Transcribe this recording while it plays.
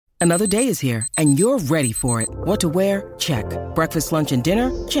Another day is here, and you're ready for it. What to wear? Check. Breakfast, lunch, and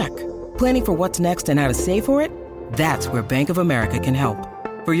dinner? Check. Planning for what's next and how to save for it? That's where Bank of America can help.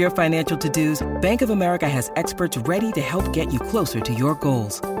 For your financial to-dos, Bank of America has experts ready to help get you closer to your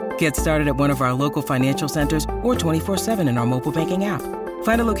goals. Get started at one of our local financial centers or 24/7 in our mobile banking app.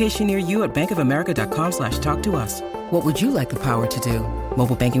 Find a location near you at bankofamerica.com/talktous. What would you like the power to do?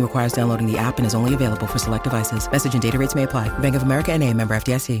 Mobile banking requires downloading the app and is only available for select devices. Message and data rates may apply. Bank of America N.A., member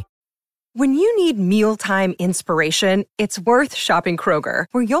FDIC. When you need mealtime inspiration, it's worth shopping Kroger,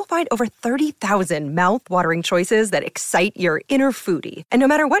 where you'll find over 30,000 mouth-watering choices that excite your inner foodie. And no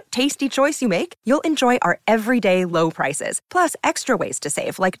matter what tasty choice you make, you'll enjoy our everyday low prices, plus extra ways to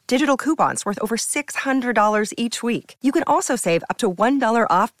save, like digital coupons worth over $600 each week. You can also save up to $1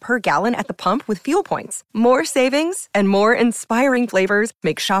 off per gallon at the pump with fuel points. More savings and more inspiring flavors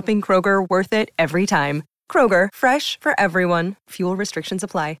make shopping Kroger worth it every time. Kroger, fresh for everyone. Fuel restrictions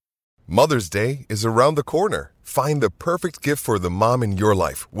apply. Mother's Day is around the corner. Find the perfect gift for the mom in your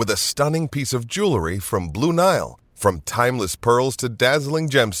life with a stunning piece of jewelry from Blue Nile. From timeless pearls to dazzling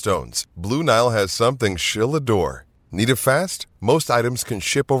gemstones, Blue Nile has something she'll adore. Need it fast? Most items can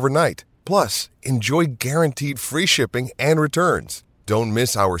ship overnight. Plus, enjoy guaranteed free shipping and returns. Don't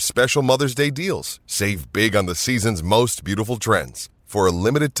miss our special Mother's Day deals. Save big on the season's most beautiful trends. For a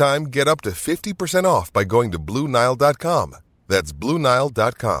limited time, get up to 50% off by going to BlueNile.com. That's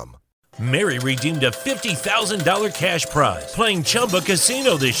BlueNile.com. Mary redeemed a $50,000 cash prize playing Chumba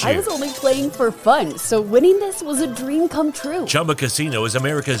Casino this year. I was only playing for fun, so winning this was a dream come true. Chumba Casino is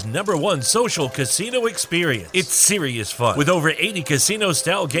America's #1 social casino experience. It's serious fun. With over 80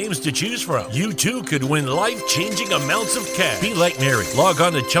 casino-style games to choose from, you too could win life-changing amounts of cash. Be like Mary. Log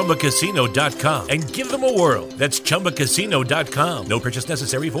on to ChumbaCasino.com and give them a whirl. That's ChumbaCasino.com. No purchase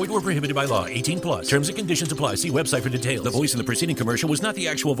necessary. Void or prohibited by law. 18+. Terms and conditions apply. See website for details. The voice in the preceding commercial was not the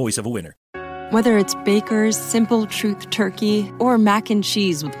actual voice of a winner. Whether it's Baker's Simple Truth Turkey, or mac and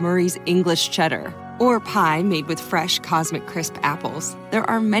cheese with Murray's English Cheddar, or pie made with fresh Cosmic Crisp apples, there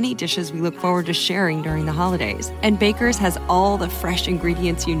are many dishes we look forward to sharing during the holidays. And Baker's has all the fresh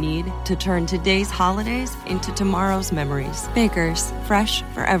ingredients you need to turn today's holidays into tomorrow's memories. Baker's, fresh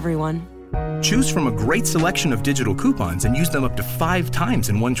for everyone. Choose from a great selection of digital coupons and use them up to 5 times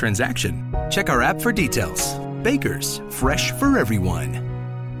in one transaction. Check our app for details. Baker's, fresh for everyone.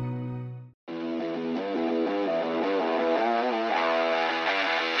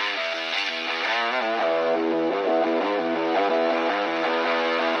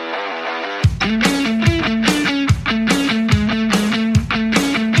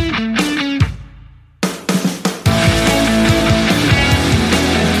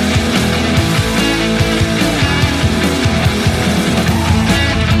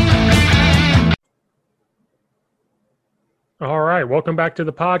 Welcome back to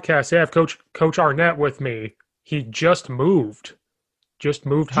the podcast. I have Coach Arnett with me. He just moved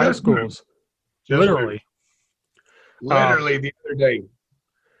high schools. Literally the other day.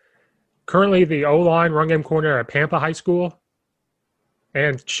 Currently the O-line run game coordinator at Pampa High School,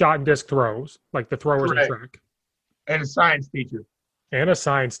 and shot and disc throws, like the throwers in track. And a science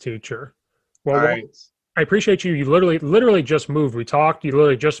teacher. Well, I appreciate you. You literally just moved. We talked. You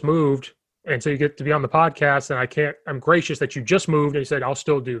literally just moved. And so you get to be on the podcast, and I'm gracious that you just moved and you said, I'll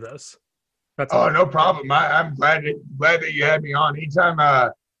still do this. No problem. I'm glad that you had me on. Anytime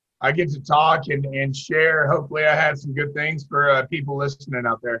I get to talk and share, hopefully I have some good things for people listening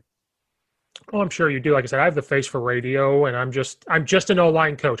out there. Well, I'm sure you do. Like I said, I have the face for radio, and I'm just an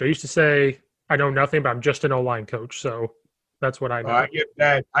O-line coach. I used to say I know nothing, but I'm just an O-line coach. So that's what I know. I get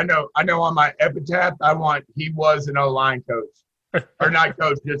that. I know on my epitaph, I want he was an O-line coach. Or not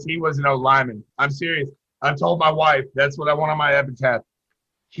coach, just he was an O-lineman. I'm serious. I've told my wife that's what I want on my epitaph.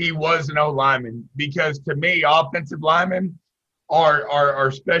 He was an O-lineman, because to me, offensive linemen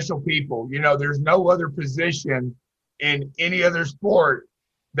are special people. You know, there's no other position in any other sport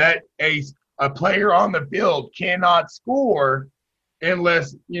that a player on the field cannot score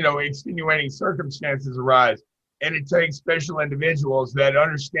unless, extenuating circumstances arise. And it takes special individuals that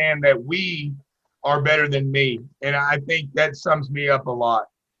understand that we are better than me. And I think that sums me up a lot.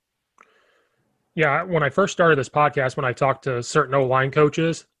 Yeah, when I first started this podcast, when I talked to certain O-line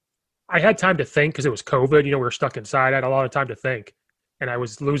coaches, I had time to think because it was COVID. We were stuck inside. I had a lot of time to think. And I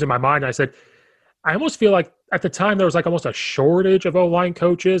was losing my mind. I said, I almost feel like at the time there was like almost a shortage of O-line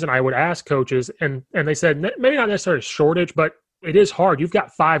coaches. And I would ask coaches, and they said, maybe not necessarily a shortage, but it is hard. You've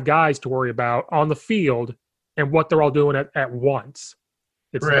got 5 guys to worry about on the field and what they're all doing at once.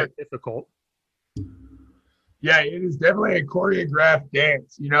 It's very difficult. Yeah, it is definitely a choreographed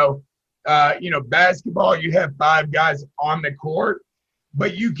dance. Basketball, you have 5 guys on the court,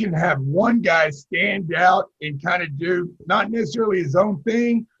 but you can have one guy stand out and kind of do not necessarily his own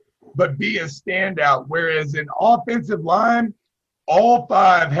thing, but be a standout. Whereas in offensive line, all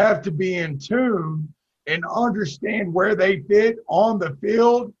five have to be in tune and understand where they fit on the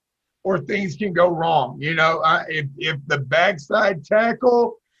field, or things can go wrong. You know, if the backside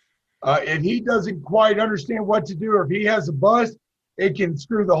tackle, if he doesn't quite understand what to do, or if he has a bust, it can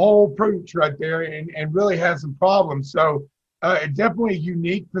screw the whole approach right there and really have some problems. So it's definitely a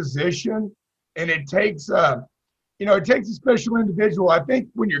unique position, and it takes it takes a special individual. I think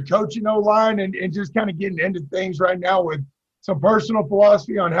when you're coaching O-line and just kind of getting into things right now with some personal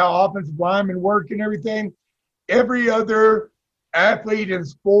philosophy on how offensive linemen work and everything, every other athlete in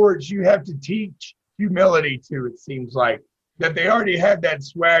sports you have to teach humility to, it seems like. That they already have that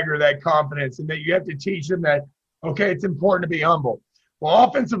swagger, that confidence, and that you have to teach them that, okay, it's important to be humble. Well,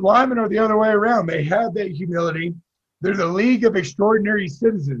 offensive linemen are the other way around. They have that humility. They're the league of extraordinary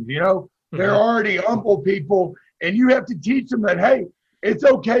citizens, you know. They're already humble people, and you have to teach them that, hey, it's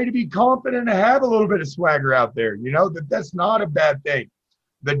okay to be confident and have a little bit of swagger out there, you know, that's not a bad thing.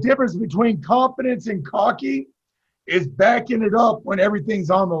 The difference between confidence and cocky is backing it up when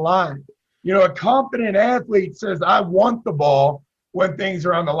everything's on the line. You know, a confident athlete says, I want the ball when things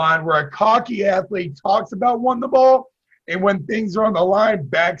are on the line, where a cocky athlete talks about wanting the ball, and when things are on the line,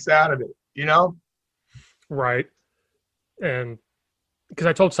 backs out of it, you know? Right. And because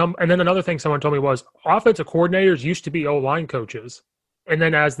I told and then another thing someone told me was offensive coordinators used to be O-line coaches. And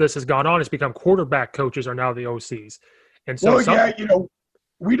then as this has gone on, it's become quarterback coaches are now the OCs. And so,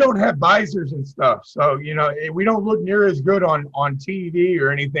 we don't have visors and stuff. So, you know, we don't look near as good on TV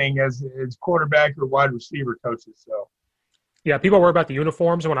or anything as quarterback or wide receiver coaches. So, yeah, people worry about the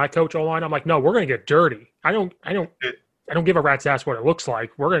uniforms. When I coach O-line, I'm like, no, we're going to get dirty. I don't give a rat's ass what it looks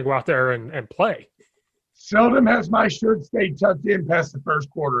like. We're going to go out there and play. Seldom has my shirt stayed tucked in past the first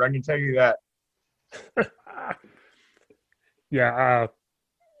quarter. I can tell you that. Yeah,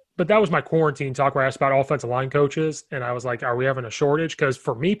 but that was my quarantine talk where I asked about offensive line coaches, and I was like, are we having a shortage? Because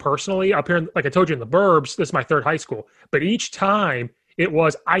for me personally, up here, like I told you in the burbs, this is my third high school, but each time it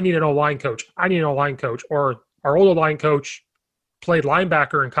was, I need an O-line coach. I need an O-line coach. Or our old O-line coach played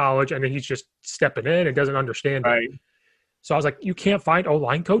linebacker in college, and then he's just stepping in and doesn't understand it. So I was like, you can't find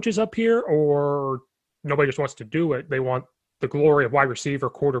O-line coaches up here, or nobody just wants to do it. They want the glory of wide receiver,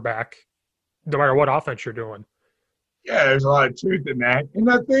 quarterback, no matter what offense you're doing. Yeah, there's a lot of truth in that. And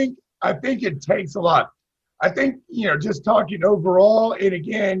I think it takes a lot. I think, you know, just talking overall, and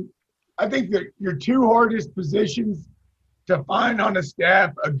again, I think that your two hardest positions to find on a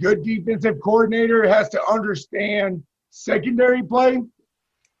staff, a good defensive coordinator has to understand secondary play,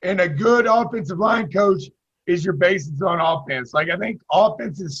 and a good offensive line coach is your basis on offense. Like, I think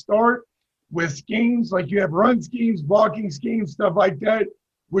offenses start with schemes, like you have run schemes, blocking schemes, stuff like that,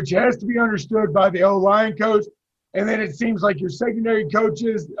 which has to be understood by the O-line coach. And then it seems like your secondary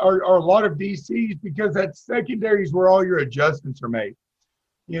coaches are a lot of DCs, because that secondary is where all your adjustments are made.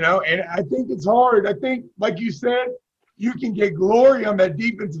 You know, and I think it's hard. I think, like you said, you can get glory on that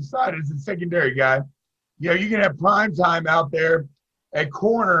defensive side as a secondary guy. You know, you can have prime time out there at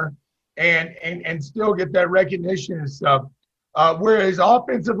corner and still get that recognition and stuff. Whereas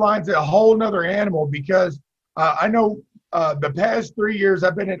offensive line's a whole nother animal, because I know the past 3 years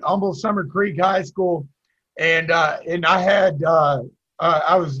I've been at Humble Summer Creek High School, and I had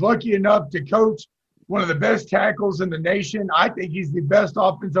I was lucky enough to coach one of the best tackles in the nation. I think he's the best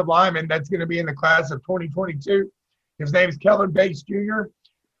offensive lineman that's going to be in the class of 2022. His name is Kellen Bates Jr.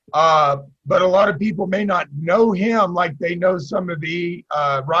 But a lot of people may not know him like they know some of the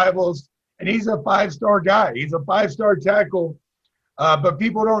rivals. And he's a 5-star guy. He's a 5-star tackle. But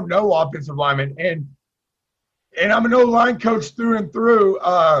people don't know offensive linemen. And I'm an O-line coach through and through.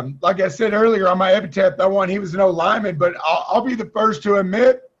 Like I said earlier on my epitaph, he was an O-lineman. But I'll be the first to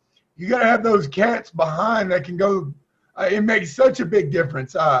admit, you got to have those cats behind that can go. It makes such a big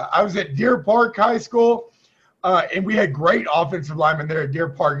difference. I was at Deer Park High School, and we had great offensive linemen there at Deer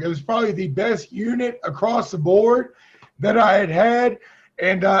Park. It was probably the best unit across the board that I had.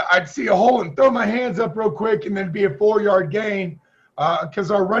 And I'd see a hole and throw my hands up real quick, and then it'd be a 4-yard gain, because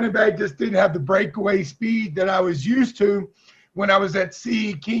our running back just didn't have the breakaway speed that I was used to when I was at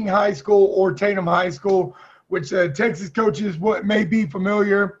C. King High School or Tatum High School, which Texas coaches may be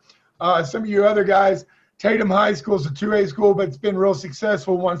familiar. Some of you other guys, Tatum High School is a 2A school, but it's been real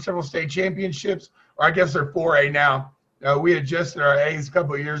successful, won several state championships, or I guess they're 4A now. We adjusted our A's a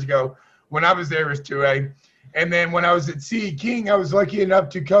couple of years ago. When I was there, it was 2A. And then when I was at C. King, I was lucky enough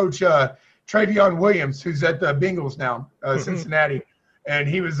to coach Travion Williams, who's at the Bengals now, Cincinnati. And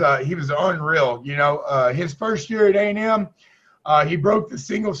he was unreal. You know, his first year at A&M, He broke the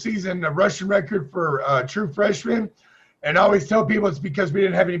single season rushing record for true freshmen. And I always tell people it's because we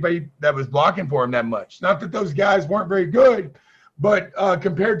didn't have anybody that was blocking for him that much. Not that those guys weren't very good, but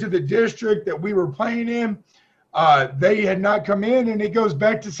compared to the district that we were playing in, they had not come in. And it goes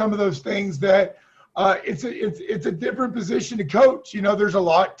back to some of those things that it's a different position to coach. You know, there's a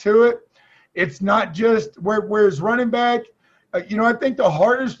lot to it. It's not just whereas running back, I think the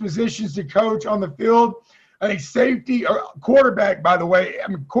hardest positions to coach on the field, I think safety or quarterback, by the way,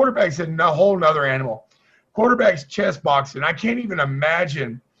 quarterback's a whole nother animal. Quarterback's chess boxing. I can't even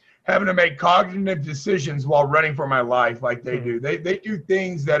imagine having to make cognitive decisions while running for my life like they do. They do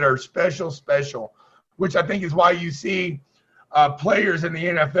things that are special, which I think is why you see players in the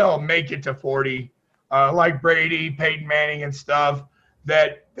NFL make it to 40, like Brady, Peyton Manning and stuff,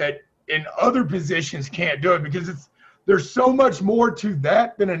 that in other positions can't do it because there's so much more to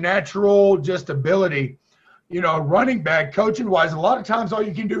that than a natural just ability. Running back, coaching-wise, a lot of times all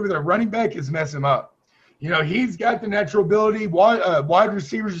you can do with a running back is mess him up. He's got the natural ability. Wide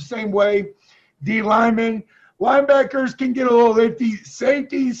receivers the same way. D linemen. Linebackers can get a little iffy.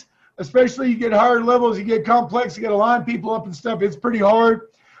 Safeties, especially you get higher levels, you get complex, you got to line people up and stuff. It's pretty hard.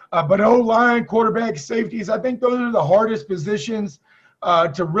 But O-line, quarterback, safeties, I think those are the hardest positions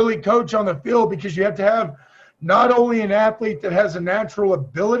to really coach on the field because you have to have not only an athlete that has a natural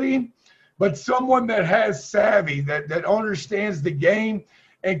ability, but someone that has savvy, that understands the game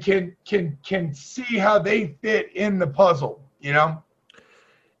and can see how they fit in the puzzle,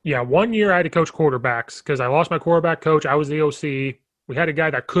 Yeah, 1 year I had to coach quarterbacks because I lost my quarterback coach. I was the OC. We had a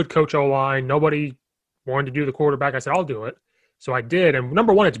guy that could coach O-line. Nobody wanted to do the quarterback. I said, I'll do it. So I did. And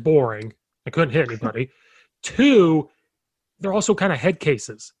number one, it's boring. I couldn't hit anybody. Two, they're also kind of head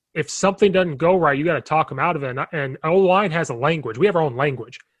cases. If something doesn't go right, you got to talk them out of it. And O-line has a language. We have our own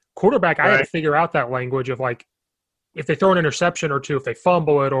language. Quarterback, I had to figure out that language of like, if they throw an interception or two, if they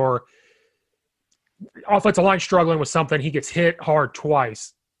fumble it, or offensive line struggling with something, he gets hit hard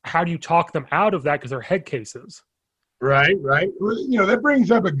twice. How do you talk them out of that because they're head cases? Right. That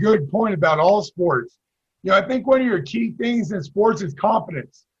brings up a good point about all sports. I think one of your key things in sports is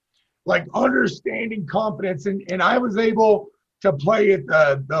confidence, like understanding confidence. And I was able to play at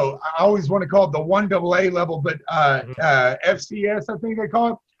I always want to call it the 1AA level, but FCS, I think they call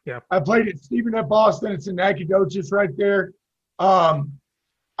it. Yeah, I played at Stephen F. Austin. It's in Nacogdoches right there. I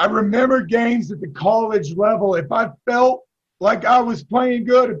remember games at the college level. If I felt like I was playing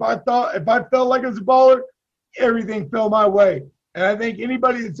good, if I felt like I was a baller, everything fell my way. And I think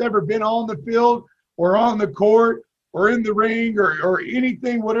anybody that's ever been on the field or on the court or in the ring or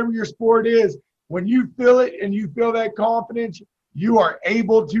anything, whatever your sport is, when you feel it and you feel that confidence, you are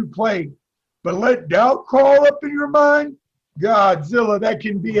able to play. But let doubt crawl up in your mind, Godzilla, that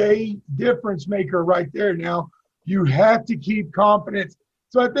can be a difference maker right there. Now, you have to keep confidence.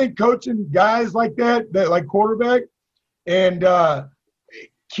 So I think coaching guys like that like quarterback, and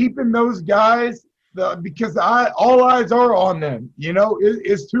keeping those guys, because all eyes are on them.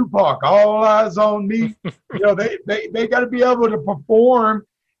 It's Tupac. All eyes on me. They got to be able to perform,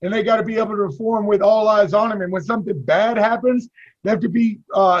 and they got to be able to perform with all eyes on them. And when something bad happens, they have to be.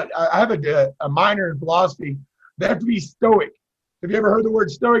 I have a minor in philosophy. They have to be stoic. Have you ever heard the word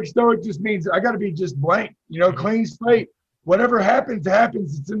stoic? Stoic just means I got to be just blank, clean slate. Whatever happens,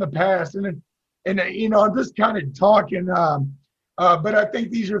 it's in the past. And I'm just kind of talking, but I think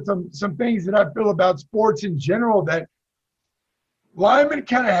these are some things that I feel about sports in general that linemen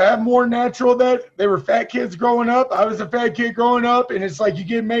kind of have more natural, that they were fat kids growing up. I was a fat kid growing up, and it's like you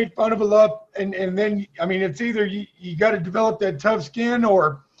get made fun of a lot. And then, it's either you got to develop that tough skin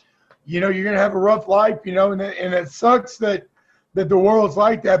or you're going to have a rough life, and it sucks that the world's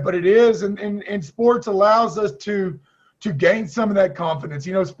like that, but it is. And sports allows us to gain some of that confidence.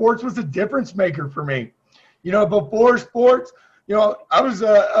 Sports was a difference maker for me. Before sports, I was,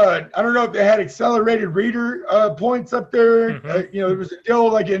 I don't know if they had accelerated reader points up there. Mm-hmm. There was a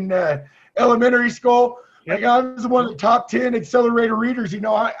deal like in elementary school. Yep. Like I was one of the top 10 accelerator readers.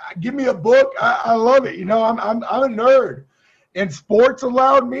 Give me a book. I love it. I'm a nerd. And sports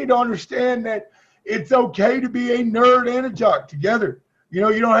allowed me to understand that it's okay to be a nerd and a jock together. You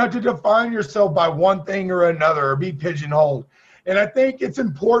don't have to define yourself by one thing or another or be pigeonholed. And I think it's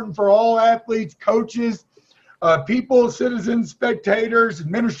important for all athletes, coaches, people, citizens, spectators,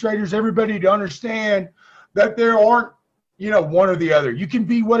 administrators, everybody to understand that there aren't, one or the other. You can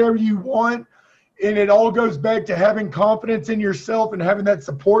be whatever you want, and it all goes back to having confidence in yourself and having that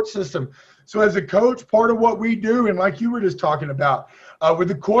support system. So as a coach, part of what we do, and like you were just talking about, with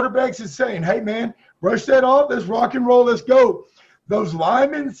the quarterbacks is saying, hey, man, rush that off, let's rock and roll, let's go. Those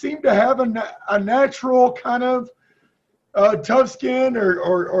linemen seem to have a natural kind of tough skin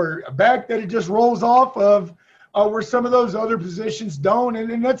or a back that it just rolls off of, where some of those other positions don't.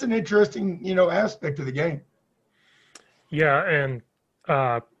 And that's an interesting, aspect of the game. Yeah, and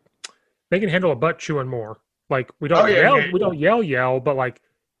they can handle a butt chewing more. Like we don't yell, but like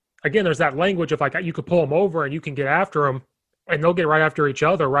again, there's that language of like you could pull them over and you can get after them, and they'll get right after each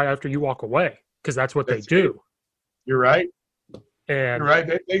other right after you walk away because that's what they do. You're right. And you're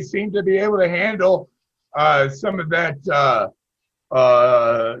right. They seem to be able to handle some of that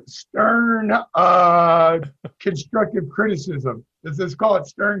stern constructive criticism. Let's call it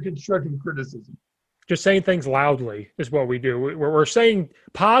stern constructive criticism. Just saying things loudly is what we do. We're saying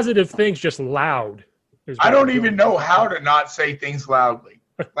positive things just loud. I don't even know how to not say things loudly.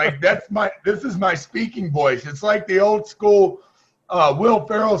 Like this is my speaking voice. It's like the old school Will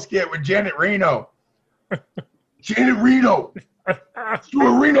Ferrell skit with Janet Reno. Janet Reno.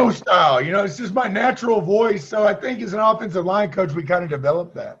 Reno style. It's just my natural voice. So I think as an offensive line coach, we kind of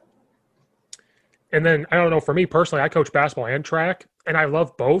developed that. And then, I don't know, for me personally, I coach basketball and track, and I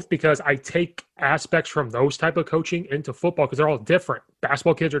love both because I take aspects from those type of coaching into football because they're all different.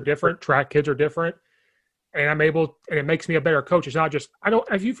 Basketball kids are different. Track kids are different. And it makes me a better coach. It's not just,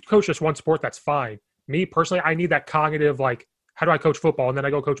 if you've coached just one sport, that's fine. Me personally, I need that cognitive, like, how do I coach football? And then I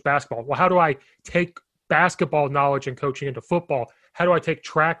go coach basketball. Well, how do I take basketball knowledge and coaching into football? How do I take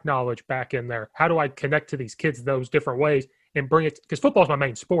track knowledge back in there? How do I connect to these kids those different ways and bring it, because football is my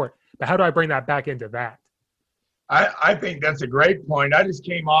main sport, but how do I bring that back into that? I think that's a great point. I just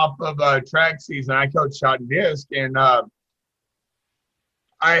came off of a track season. I coached shot and disc, and I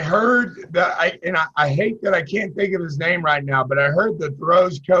heard that I hate that I can't think of his name right now, but I heard the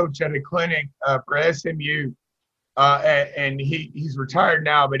throws coach at a clinic for SMU, and he's retired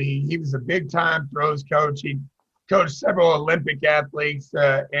now, but he was a big time throws coach. He coached several Olympic athletes,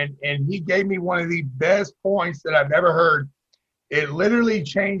 and he gave me one of the best points that I've ever heard. It literally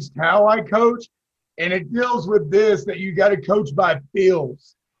changed how I coach, and it deals with this, that you got to coach by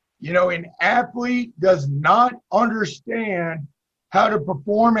feels. An athlete does not understand how to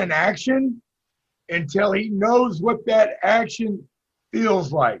perform an action until he knows what that action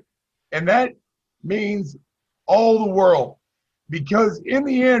feels like. And that means all the world, because in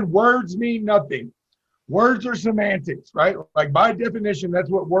the end, words mean nothing. Words are semantics, right? Like by definition, that's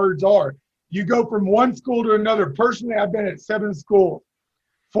what words are. You go from one school to another. Personally, I've been at 7 schools.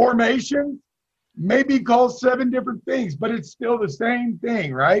 Formation may be called 7 different things, but it's still the same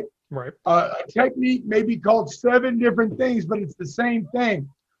thing, right? Right. A technique may be called 7 different things, but it's the same thing.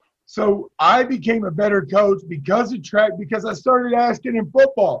 So I became a better coach because of track, because I started asking in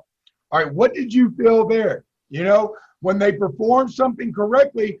football, all right, what did you feel there? When they performed something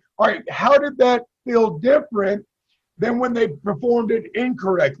correctly, all right, how did that feel different than when they performed it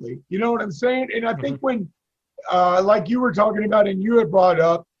incorrectly? You know what I'm saying? And I think when, like you were talking about and you had brought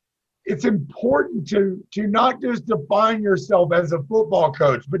up, it's important to not just define yourself as a football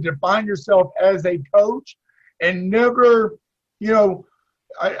coach, but define yourself as a coach, and never,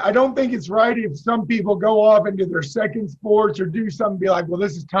 I don't think it's right if some people go off into their second sports or do something, be like, well,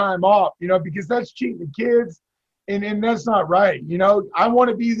 this is time off, because that's cheating the kids, and that's not right. I want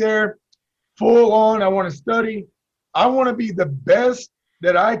to be there full on. I want to study. I want to be the best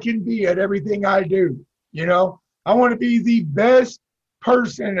that I can be at everything I do. I want to be the best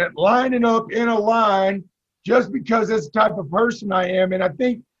person at lining up in a line just because that's the type of person I am. And I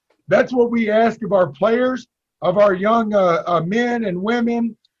think that's what we ask of our players, of our young men and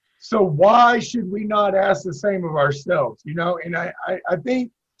women. So why should we not ask the same of ourselves? And I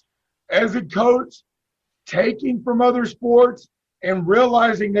think as a coach, taking from other sports and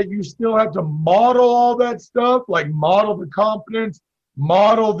realizing that you still have to model all that stuff, like model the confidence,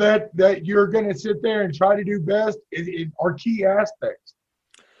 model that you're going to sit there and try to do best, are key aspects.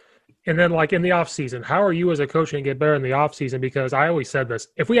 And then, like, in the off season, how are you as a coach going to get better in the off season? Because I always said this,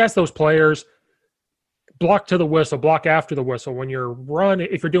 if we ask those players, block to the whistle, block after the whistle, when you're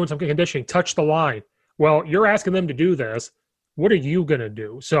if you're doing some conditioning, touch the line. Well, you're asking them to do this. What are you going to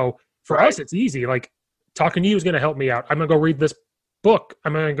do? So for us, it's easy. Like, talking to you is going to help me out. I'm going to go read this book.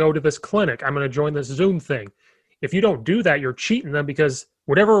 I'm going to go to this clinic. I'm going to join this Zoom thing. If you don't do that, you're cheating them, because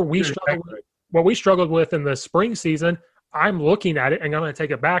whatever we struggled with in the spring season, I'm looking at it and I'm going to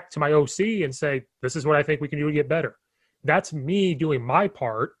take it back to my OC and say, this is what I think we can do to get better. That's me doing my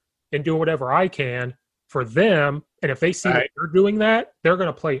part and doing whatever I can for them. And if they see that you're doing that, they're going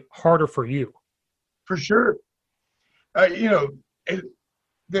to play harder for you. For sure. That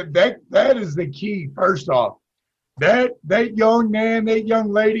is the key. First off, that young man, that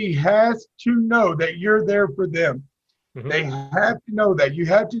young lady has to know that you're there for them. Mm-hmm. They have to know that. You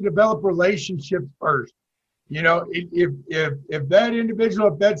have to develop relationships first. You know, if that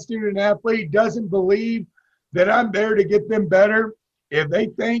individual, if that student athlete doesn't believe that I'm there to get them better, if they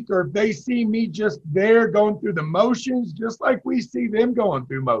think or if they see me just there going through the motions, just like we see them going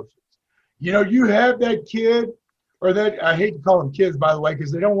through motions. You know, you have that kid, or that, I hate to call them kids, by the way,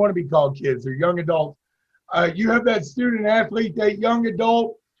 because they don't want to be called kids. They're young adults. You have that student athlete, that young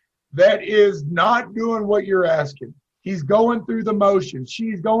adult that is not doing what you're asking. He's going through the motions.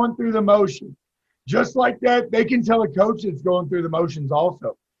 She's going through the motions. Just like that, they can tell a coach that's going through the motions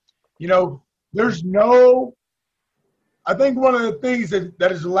also. You know, I think one of the things that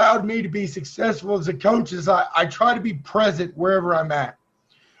has allowed me to be successful as a coach is I try to be present wherever I'm at.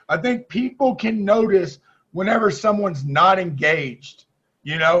 I think people can notice whenever someone's not engaged,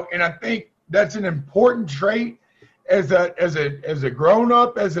 you know, and I think that's an important trait as a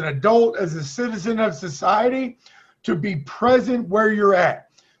grown-up, as an adult, as a citizen of society, to be present where you're at.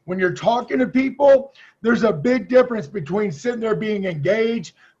 When you're talking to people, there's a big difference between sitting there being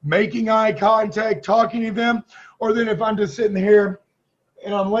engaged, making eye contact, talking to them, or then if I'm just sitting here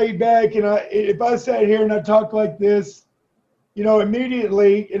and I'm laid back and if I sat here and I talk like this, you know,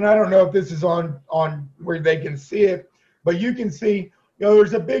 immediately, and I don't know if this is on where they can see it, but you can see, you know,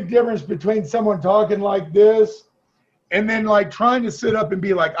 there's a big difference between someone talking like this and then like trying to sit up and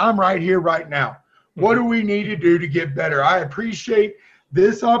be like, I'm right here right now. What do we need to do to get better? I appreciate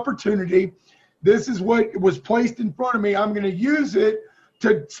this opportunity. This is what was placed in front of me. I'm going to use it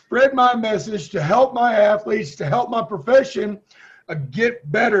to spread my message, to help my athletes, to help my profession get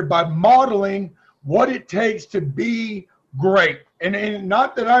better by modeling what it takes to be great. And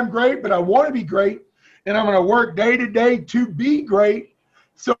not that I'm great, but I want to be great. And I'm going to work day to day to be great.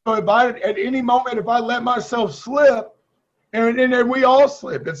 So if at any moment, if I let myself slip, and we all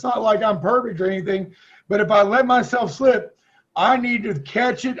slip, it's not like I'm perfect or anything, but if I let myself slip, I need to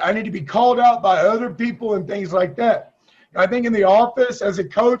catch it. I need to be called out by other people and things like that. I think in the office as a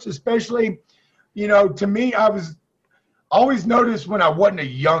coach, especially, you know, to me, I always noticed when I wasn't a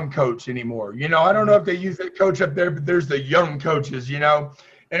young coach anymore. You know, I don't know if they use that coach up there, but there's the young coaches, you know,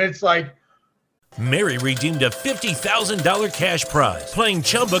 and it's like, Mary redeemed a $50,000 cash prize playing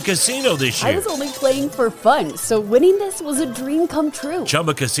Chumba Casino this year. I was only playing for fun, so winning this was a dream come true.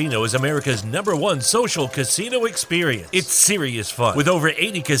 Chumba Casino is America's #1 social casino experience. It's serious fun. With over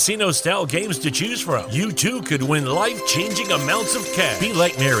 80 casino-style games to choose from, you too could win life-changing amounts of cash. Be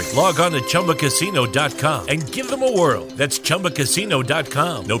like Mary. Log on to ChumbaCasino.com and give them a whirl. That's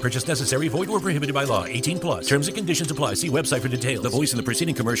ChumbaCasino.com. No purchase necessary. Void where prohibited by law. 18+. Terms and conditions apply. See website for details. The voice in the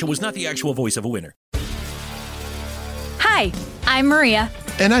preceding commercial was not the actual voice of a winner. Hi, I'm Maria.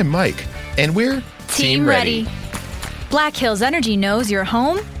 And I'm Mike. And we're Team Ready. Black Hills Energy knows your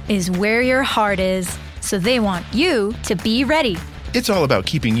home is where your heart is, so they want you to be ready. It's all about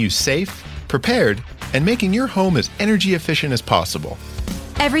keeping you safe, prepared, and making your home as energy efficient as possible.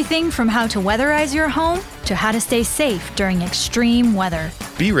 Everything from how to weatherize your home to how to stay safe during extreme weather.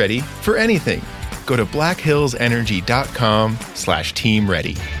 Be ready for anything. Go to blackhillsenergy.com/Team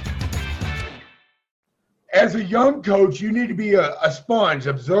Ready. As a young coach, you need to be a sponge,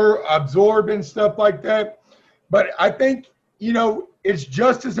 absorb and stuff like that. But I think, you know, it's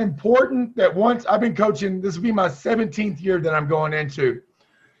just as important that once I've been coaching, this will be my 17th year that I'm going into.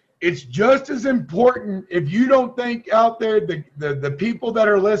 It's just as important if you don't think out there, the people that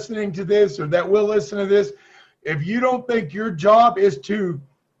are listening to this or that will listen to this, if you don't think your job is to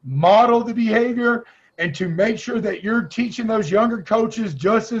model the behavior and to make sure that you're teaching those younger coaches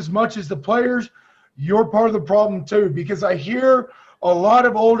just as much as the players, you're part of the problem too, because I hear a lot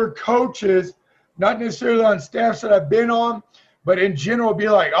of older coaches, not necessarily on staffs that I've been on, but in general be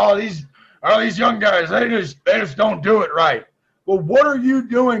like, oh, these young guys, they just don't do it right. Well, what are you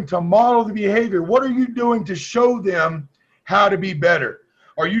doing to model the behavior? What are you doing to show them how to be better?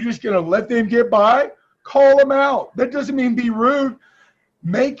 Are you just going to let them get by? Call them out. That doesn't mean be rude.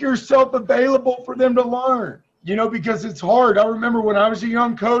 Make yourself available for them to learn, you know, because it's hard. I remember when I was a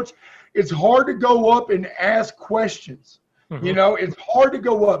young coach, it's hard to go up and ask questions. Mm-hmm. You know, it's hard to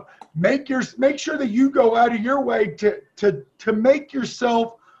go up. Make sure that you go out of your way to make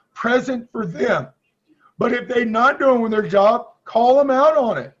yourself present for them. But if they're not doing their job, call them out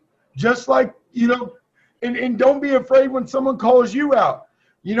on it. Just like, you know, and don't be afraid when someone calls you out.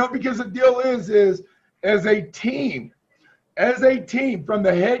 You know, because the deal is as a team, from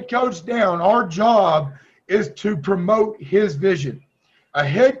the head coach down, our job is to promote his vision. A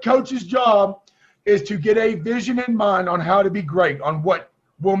head coach's job is to get a vision in mind on how to be great, on what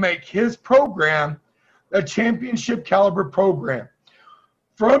will make his program a championship caliber program.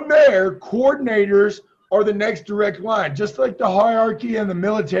 From there, coordinators are the next direct line, just like the hierarchy in the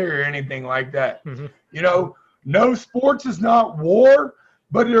military or anything like that. Mm-hmm. You know, No, sports is not war,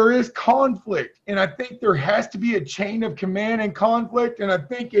 but there is conflict. And I think there has to be a chain of command and conflict. And I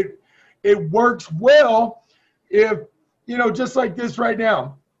think it works well if, just like this right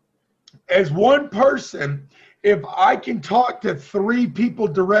now, as one person, if I can talk to 3 people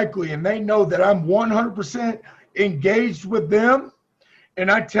directly and they know that I'm 100% engaged with them, and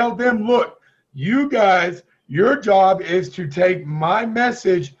I tell them, look, you guys, your job is to take my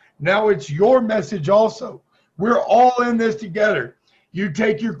message. Now it's your message also. We're all in this together. You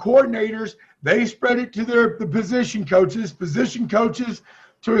take your coordinators, they spread it to the position coaches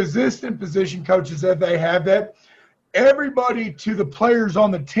to assistant position coaches if they have that. Everybody to the players on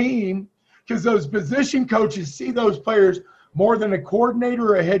the team, because those position coaches see those players more than a coordinator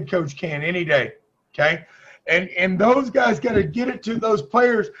or a head coach can any day, okay? And those guys got to get it to those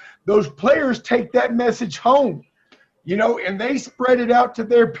players. Those players take that message home, and they spread it out to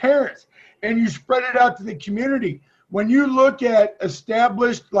their parents, and you spread it out to the community. When you look at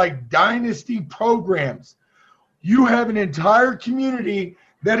established like dynasty programs, you have an entire community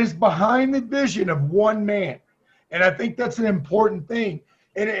that is behind the vision of one man. And I think that's an important thing.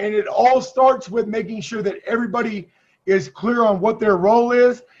 And it all starts with making sure that everybody is clear on what their role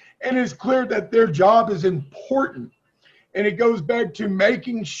is and is clear that their job is important. And it goes back to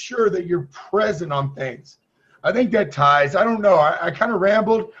making sure that you're present on things. I think that ties. I don't know. I kind of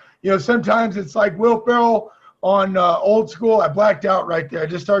rambled. Sometimes it's like Will Ferrell on Old School. I blacked out right there. I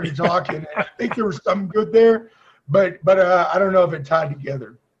just started talking. And I think there was something good there, but I don't know if it tied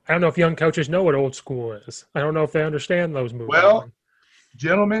together. I don't know if young coaches know what Old School is. I don't know if they understand those movies. Well,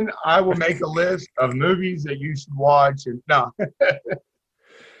 gentlemen, I will make a list of movies that you should watch. And no.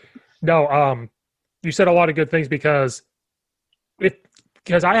 No, you said a lot of good things because I'm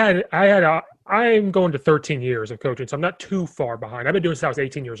going to 13 years of coaching, so I'm not too far behind. I've been doing this since I was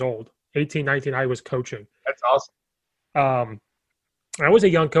 18 years old. 18, 19, I was coaching. That's awesome. I was a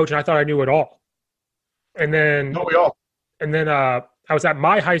young coach, and I thought I knew it all. And then, I was at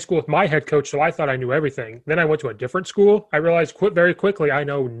my high school with my head coach, so I thought I knew everything. Then I went to a different school. I realized very quickly I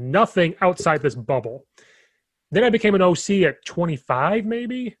know nothing outside this bubble. Then I became an OC at 25,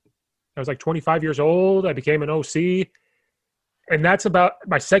 maybe. I was like 25 years old. I became an OC. And that's about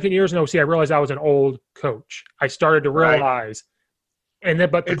my second year as an OC. I realized I was an old coach. I started to realize. Right. And then,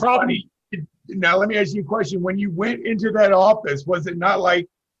 but the problem. Funny. Now, let me ask you a question. When you went into that office, was it not like,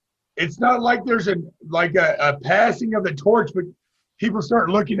 it's not like there's a passing of the torch, but people start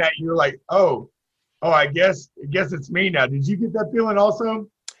looking at you like, oh, I guess it's me now. Did you get that feeling also?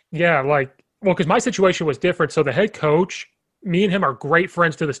 Yeah, because my situation was different. So the head coach, me and him are great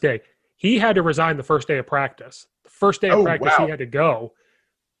friends to this day. He had to resign the first day of practice. The first day of practice, wow. He had to go.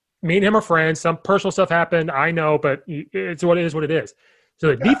 Me and him are friends. Some personal stuff happened. I know, but it's what it is. So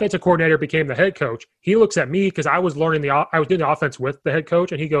the defensive coordinator became the head coach. He looks at me because I was doing the offense with the head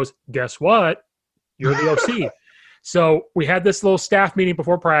coach, and he goes, "Guess what? You're the OC." So we had this little staff meeting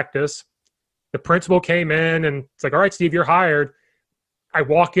before practice. The principal came in, and it's like, "All right, Steve, you're hired." I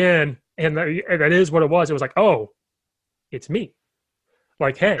walk in, and that is what it was. It was like, "Oh, it's me."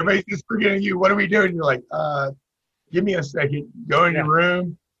 Like, hey. Everybody's just forgetting you. What are we doing? You're like, give me a second. Go in your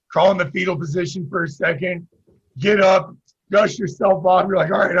room, crawl in the fetal position for a second, get up, dust yourself off. You're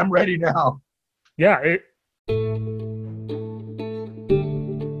like, all right, I'm ready now. Yeah.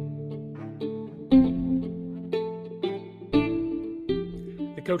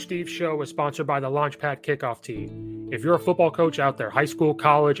 The Coach Steve Show is sponsored by the Launchpad Kickoff Tee. If you're a football coach out there, high school,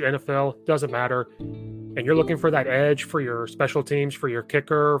 college, NFL, doesn't matter, and you're looking for that edge for your special teams, for your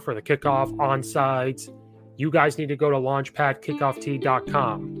kicker, for the kickoff, onsides, you guys need to go to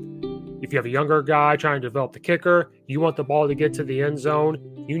launchpadkickoff.com. If you have a younger guy trying to develop the kicker, you want the ball to get to the end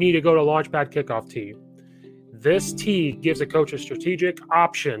zone, you need to go to Launchpad Kickoff Tee. This tee gives a coach strategic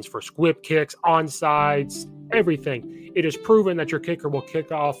options for squib kicks, onsides, everything. It is proven that your kicker will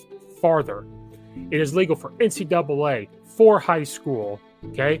kick off farther. It is legal for NCAA, for high school.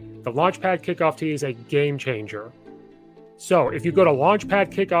 Okay, the Launchpad Kickoff Tee is a game changer. So if you go to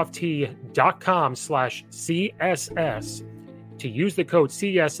launchpadkickoff.com/CSS to use the code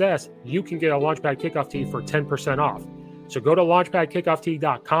CSS, you can get a Launchpad Kickoff Tee for 10% off. So go to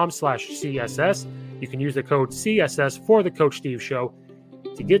launchpadkickoff.com/CSS. You can use the code CSS for the Coach Steve Show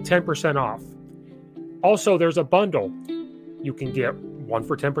to get 10% off. Also, there's a bundle. You can get one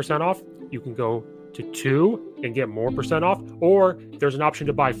for 10% off. You can go to 2 and get more % off, or there's an option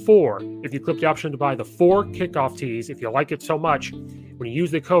to buy 4. If you click the option to buy the 4 kickoff tees, if you like it so much, when you use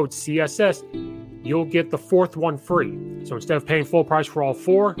the code CSS, you'll get the 4th one free. So instead of paying full price for all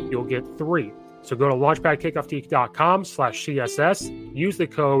 4, you'll get 3. So go to launchpadkickoff.com/CSS, use the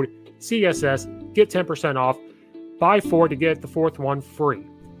code CSS, get 10% off. Buy 4 to get the 4th one free.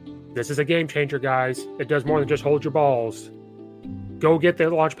 This is a game changer, guys. It does more than just hold your balls. Go get the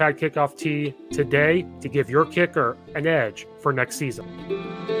Launchpad Kickoff tee today to give your kicker an edge for next season.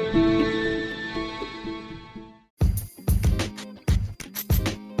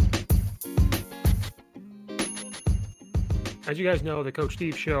 As you guys know, the Coach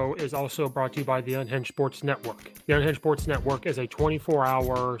Steve Show is also brought to you by the Unhinged Sports Network. The Unhinged Sports Network is a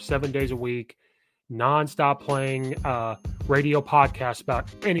 24-hour, 7 days a week, non-stop playing radio podcast about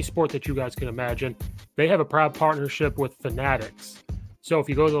any sport that you guys can imagine. They have a proud partnership with Fanatics. So if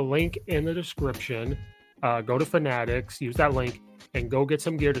you go to the link in the description, go to Fanatics, use that link, and go get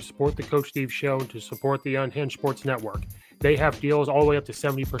some gear to support the Coach Steve Show and to support the Unhinged Sports Network. They have deals all the way up to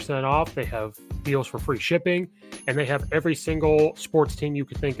 70% off. They have deals for free shipping, and they have every single sports team you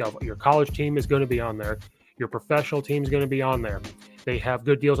could think of. Your college team is going to be on there. Your professional team is going to be on there. They have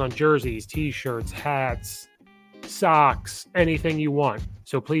good deals on jerseys, t-shirts, hats, socks, anything you want.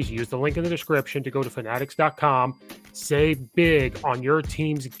 So please use the link in the description to go to fanatics.com. Save big on your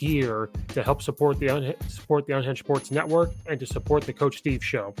team's gear to help support the Unhinged Sports Network and to support the Coach Steve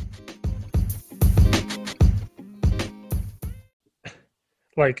Show.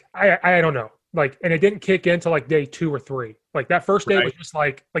 Like, I don't know. Like, and it didn't kick in till like day 2 or 3. Like that first day was just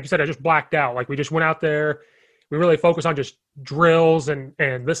like you said, I just blacked out. Like we just went out there. We really focused on just drills and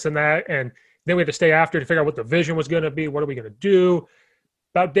this and that. And then we had to stay after to figure out what the vision was going to be. What are we going to do?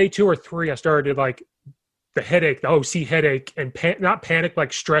 About day 2 or 3, I started like the headache, the OC headache, and not panic,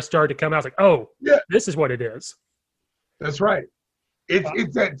 like stress started to come out. I was like, oh, yeah, this is what it is. That's right.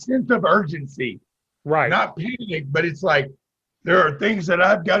 It's that sense of urgency. Right. Not panic, but it's like, there are things that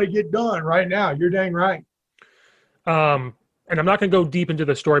I've got to get done right now. You're dang right. And I'm not going to go deep into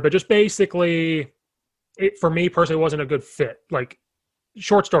the story, but just basically, it for me personally wasn't a good fit. Like,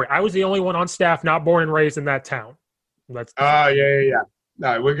 short story, I was the only one on staff not born and raised in that town. Yeah.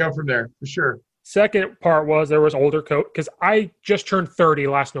 No, we'll go from there for sure. Second part was there was older coach because I just turned 30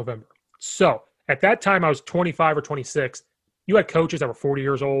 last November. So at that time, I was 25 or 26. You had coaches that were 40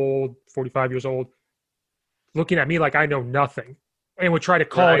 years old, 45 years old, looking at me like I know nothing and would try to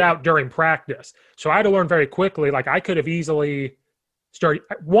call it out during practice. So I had to learn very quickly. Like I could have easily started.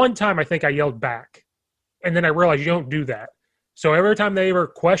 One time I think I yelled back, and then I realized you don't do that. So every time they ever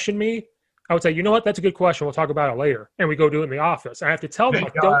questioned me, I would say, you know what, that's a good question. We'll talk about it later. And we go do it in the office. I have to tell them.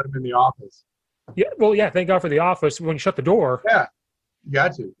 Thank God I'm in the office. Yeah, well, yeah, thank God for the office when you shut the door. Yeah, you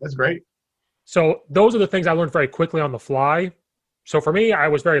got to. That's great. So those are the things I learned very quickly on the fly. So for me, I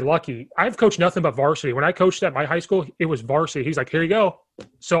was very lucky. I've coached nothing but varsity. When I coached at my high school, it was varsity. He's like, here you go.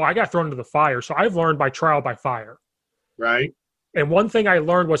 So I got thrown into the fire. So I've learned by trial by fire. Right. And one thing I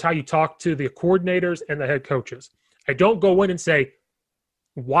learned was how you talk to the coordinators and the head coaches. I don't go in and say,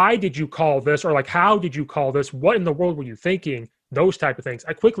 why did you call this? Or like, how did you call this? What in the world were you thinking? Those type of things.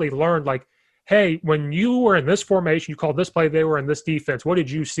 I quickly learned like, hey, when you were in this formation, you called this play, they were in this defense. What did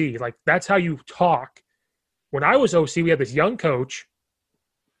you see? Like, that's how you talk. When I was OC, we had this young coach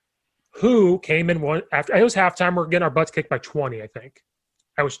who came in after it was halftime. We're getting our butts kicked by 20, I think.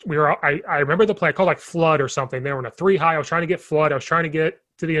 I remember the play. I called like flood or something. They were in a 3 high. I was trying to get flood. I was trying to get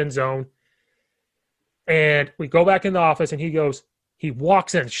to the end zone. And we go back in the office, and he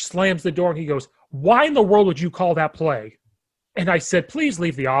walks in, slams the door, and he goes, why in the world would you call that play? And I said, please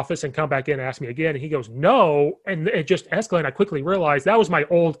leave the office and come back in and ask me again. And he goes, no. And it just escalated. I quickly realized that was my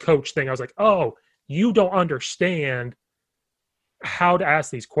old coach thing. I was like, oh, you don't understand how to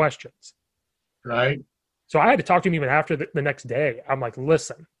ask these questions. Right. So I had to talk to him even after the next day. I'm like,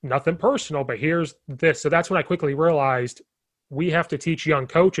 listen, nothing personal, but here's this. So that's when I quickly realized we have to teach young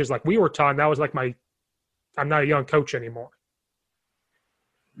coaches like we were taught. And that was like I'm not a young coach anymore.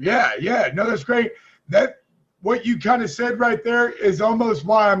 Yeah. No, that's great. What you kind of said right there is almost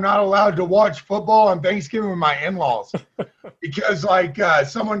why I'm not allowed to watch football on Thanksgiving with my in-laws. Because like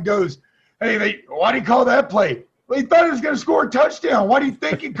someone goes, hey, why did he call that play? Well, he thought he was going to score a touchdown. Why do you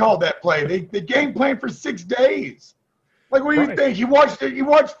think he called that play? The game planned for 6 days. Like, what do you think? He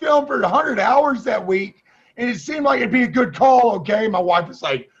watched film for 100 hours that week, and it seemed like it'd be a good call, okay? My wife was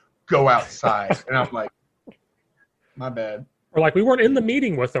like, go outside. And I'm like, my bad. Or like, we weren't in the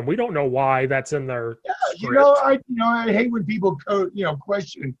meeting with them. We don't know why that's in their script. I hate when people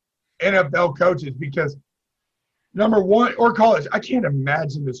question NFL coaches because number one, or college, I can't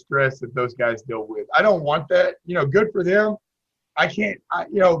imagine the stress that those guys deal with. I don't want that. Good for them. I can't.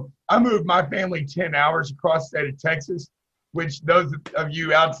 I moved my family 10 hours across the state of Texas, which those of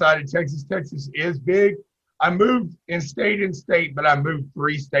you outside of Texas is big. I moved in state, but I moved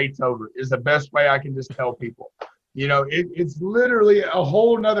 3 states over is the best way I can just tell people. It's literally a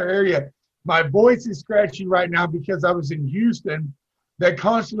whole nother area. My voice is scratchy right now because I was in Houston that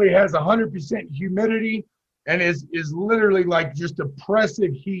constantly has 100% humidity and is literally like just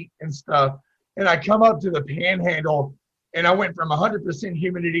oppressive heat and stuff. And I come up to the Panhandle, and I went from 100%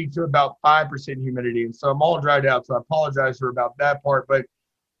 humidity to about 5% humidity. And so I'm all dried out, so I apologize for about that part. But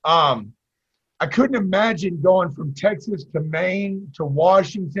I couldn't imagine going from Texas to Maine to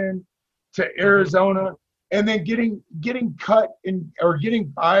Washington to Arizona and then getting cut or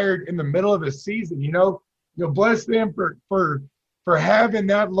getting fired in the middle of a season. You know, bless them for having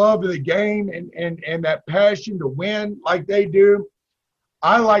that love of the game and that passion to win like they do.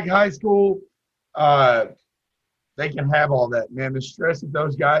 I like high school. They can have all that, man. The stress of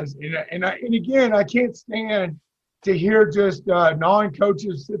those guys, and again, I can't stand to hear just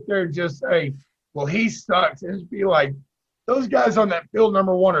non-coaches sit there and just say, "Well, he sucks," and just be like, "Those guys on that field,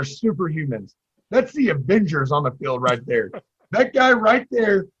 number one, are superhumans. That's the Avengers on the field right there. That guy right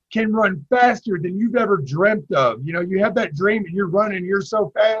there can run faster than you've ever dreamt of. You know, you have that dream and you're running, you're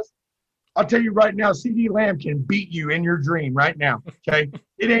so fast. I'll tell you right now, CD Lamb can beat you in your dream right now, okay?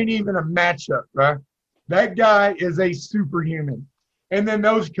 It ain't even a matchup, right? That guy is a superhuman. And then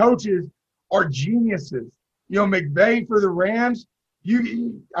those coaches are geniuses. You know, McVay for the Rams,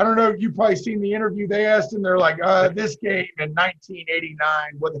 I don't know, you probably seen the interview. They asked him, they're like, this game in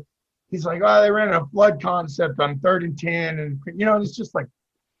 1989, he's like, they ran a flood concept on 3rd and 10. And, you know, it's just like,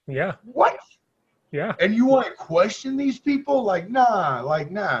 yeah. What? Yeah. And you want to question these people? Nah.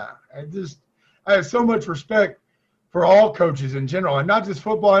 I have so much respect for all coaches in general, and not just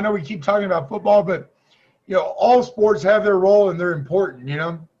football. I know we keep talking about football, but, you know, all sports have their role and they're important, you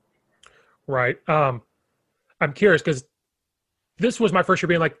know? Right. I'm curious because this was my first year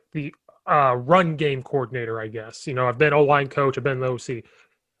being like the run game coordinator, I guess. You know, I've been O-line coach, I've been the OC.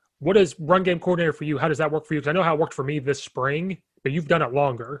 What is run game coordinator for you? How does that work for you? Because I know how it worked for me this spring, but you've done it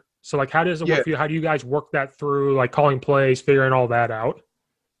longer. So, like, how does it work for you? How do you guys work that through, like calling plays, figuring all that out?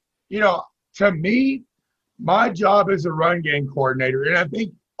 You know, to me, my job is a run game coordinator, and I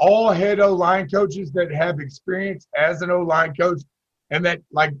think all head O-line coaches that have experience as an O-line coach and that,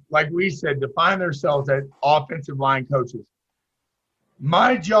 like we said, define themselves as offensive line coaches.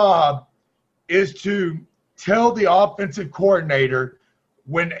 My job is to tell the offensive coordinator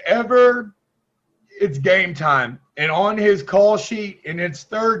whenever it's game time and on his call sheet and it's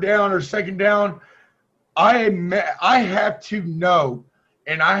 3rd down or 2nd down, I have to know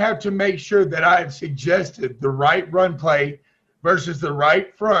and I have to make sure that I have suggested the right run play versus the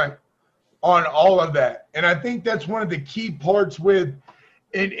right front on all of that. And I think that's one of the key parts with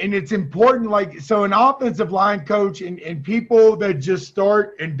and it's important, like, so an offensive line coach and people that just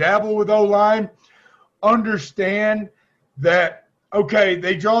start and dabble with O-line understand that, okay,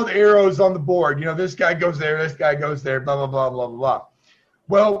 they draw the arrows on the board. You know, this guy goes there, this guy goes there, blah, blah, blah, blah, blah, blah.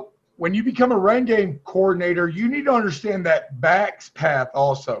 Well, when you become a run game coordinator, you need to understand that back's path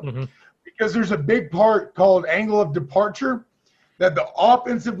also. Mm-hmm. Because there's a big part called angle of departure that the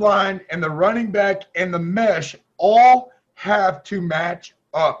offensive line and the running back and the mesh all have to match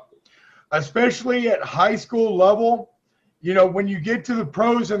up, especially at high school level. You know, when you get to the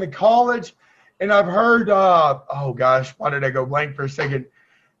pros and the college, and I've heard, why did I go blank for a second?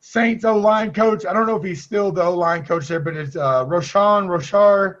 Saints O-line coach, I don't know if he's still the O-line coach there, but it's Roshan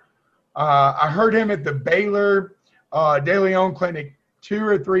Roshar. I heard him at the Baylor De Leon Clinic 2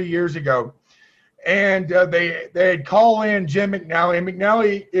 or 3 years ago. And they'd call in Jim McNally. And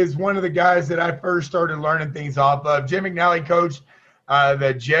McNally is one of the guys that I first started learning things off of. Jim McNally coached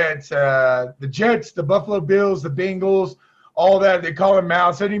the Jets, the Buffalo Bills, the Bengals, all that. They call him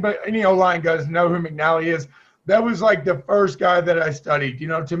Mouse. Any O-line guys know who McNally is. That was like the first guy that I studied. You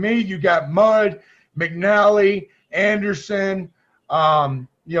know, to me, you got Mudd, McNally, Anderson,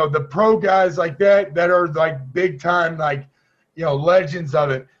 you know, the pro guys like that are like big time, like, you know, legends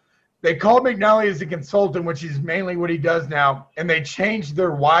of it. They called McNally as a consultant, which is mainly what he does now, and they changed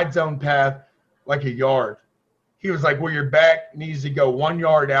their wide zone path like a yard. He was like, well, your back needs to go 1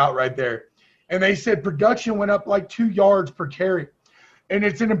 yard out right there. And they said production went up like 2 yards per carry. And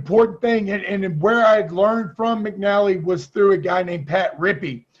it's an important thing. And where I had learned from McNally was through a guy named Pat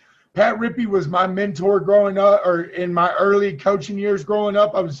Rippey. Pat Rippey was my mentor growing up, or in my early coaching years growing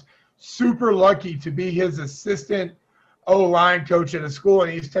up. I was super lucky to be his assistant O-line coach at a school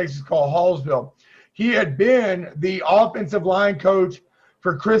in East Texas called Hallsville. He had been the offensive line coach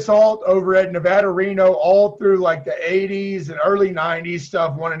for Chris Alt over at Nevada Reno all through like the 80s and early 90s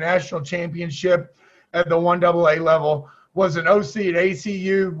stuff, won a national championship at the 1AA level, was an OC at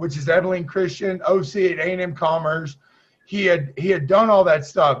ACU, which is Abilene Christian, OC at A&M Commerce. He had done all that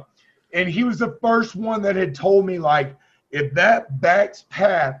stuff. And he was the first one that had told me, like, if that back's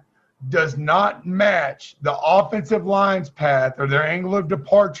path does not match the offensive line's path or their angle of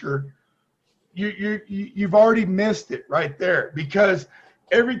departure, you've already missed it right there, because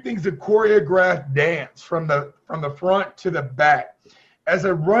everything's a choreographed dance from the front to the back. As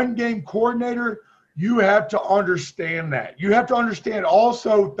a run game coordinator, you have to understand that. You have to understand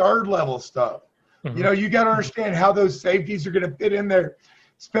also third level stuff. Mm-hmm. You know, you got to understand how those safeties are going to fit in there,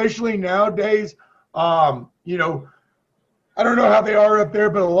 especially nowadays. You know, I don't know how they are up there,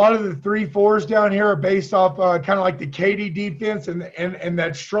 but a lot of the 3-4s down here are based off kind of like the KD defense and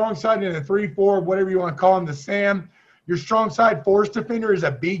that strong side in the 3-4, whatever you want to call them, the Sam. Your strong side force defender is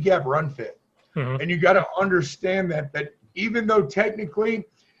a B gap run fit. Mm-hmm. And you got to understand that even though technically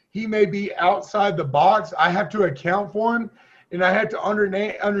he may be outside the box, I have to account for him, and I have to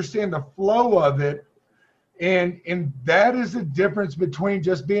understand the flow of it. And that is the difference between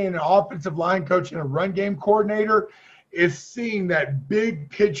just being an offensive line coach and a run game coordinator, is seeing that big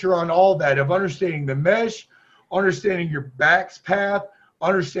picture on all that, of understanding the mesh, understanding your back's path,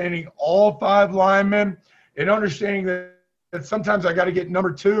 understanding all 5 linemen, and understanding that sometimes I got to get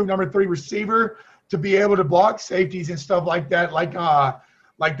number 2, number 3 receiver to be able to block safeties and stuff like that.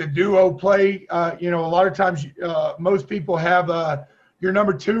 Like the duo play, you know, a lot of times most people have your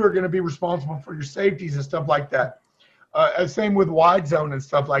number 2 are going to be responsible for your safeties and stuff like that. Same with wide zone and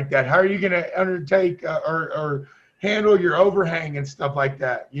stuff like that. How are you going to undertake or handle your overhang and stuff like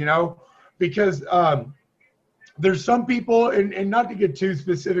that, you know? Because there's some people, and not to get too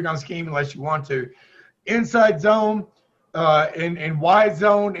specific on scheme unless you want to, inside zone and wide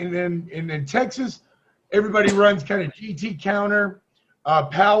zone, and then in Texas, everybody runs kind of GT counter,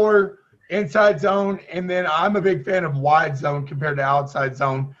 power, inside zone, and then I'm a big fan of wide zone compared to outside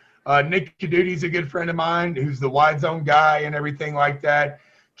zone. Nick Caduti's a good friend of mine who's the wide zone guy and everything like that.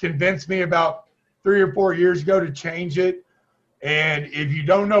 Convinced me about 3 or 4 years ago to change it. And if you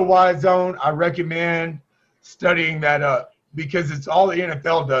don't know wide zone, I recommend studying that up, because it's all the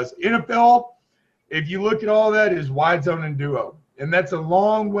NFL does. NFL, if you look at all that, is wide zone and duo. And that's a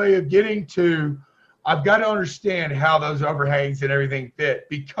long way of getting to, I've got to understand how those overhangs and everything fit,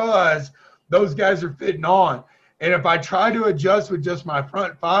 because those guys are fitting on. And if I try to adjust with just my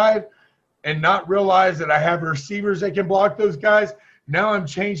front 5 and not realize that I have receivers that can block those guys, now I'm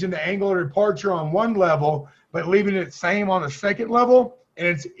changing the angle of departure on one level, but leaving it same on the second level,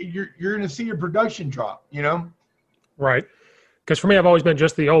 and you're going to see your production drop, you know? Right. Because for me, I've always been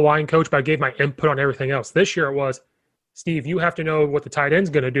just the O-line coach, but I gave my input on everything else. This year it was, Steve, you have to know what the tight end's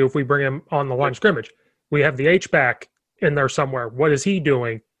going to do if we bring him on the line of scrimmage. We have the H-back in there somewhere. What is he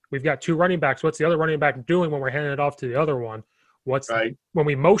doing? We've got 2 running backs. What's the other running back doing when we're handing it off to the other one? When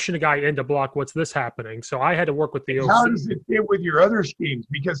we motion a guy into block, what's this happening? So I had to work with the OC. How does it fit with your other schemes?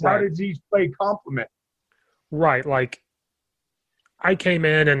 Because how does each play complement? Right. Like, I came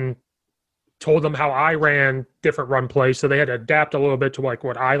in and told them how I ran different run plays, so they had to adapt a little bit to like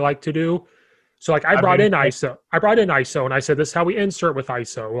what I like to do. So like I brought in ISO, and I said, this is how we insert with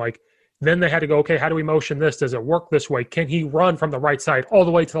ISO. Like, then they had to go, okay, how do we motion this? Does it work this way? Can he run from the right side all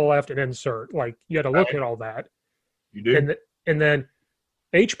the way to the left and insert? Like, you had to look at all that. You do. And then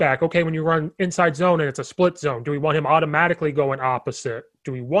H-back, okay, when you run inside zone and it's a split zone, do we want him automatically going opposite?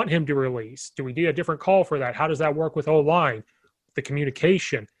 Do we want him to release? Do we need a different call for that? How does that work with O-line? The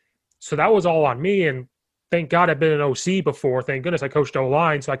communication. So that was all on me, and thank God I've been an OC before. Thank goodness I coached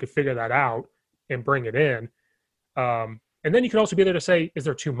O-line so I could figure that out and bring it in. And then you can also be there to say, is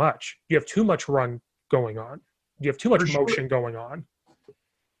there too much? Do you have too much run going on? Do you have too much motion going on?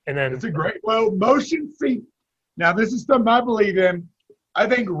 And then it's a great, motion. See, now this is something I believe in. I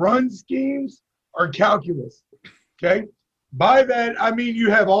think run schemes are calculus. Okay. By that, I mean,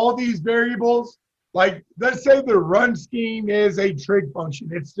 you have all these variables. Like, let's say the run scheme is a trig function.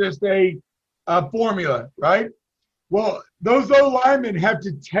 It's just a formula, right? Well, those O-linemen have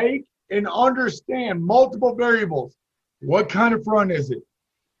to take and understand multiple variables. What kind of front is it?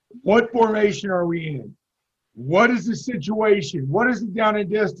 What formation are we in? What is the situation? What is the down and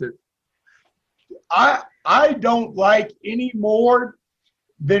distance? I don't like any more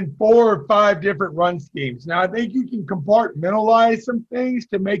than 4 or 5 different run schemes. Now, I think you can compartmentalize some things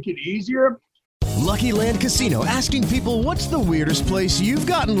to make it easier. Lucky Land Casino, asking people, what's the weirdest place you've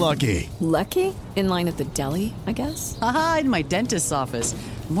gotten lucky? Lucky? In line at the deli, I guess? Aha, in my dentist's office.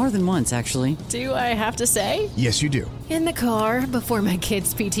 More than once, actually. Do I have to say? Yes, you do. In the car before my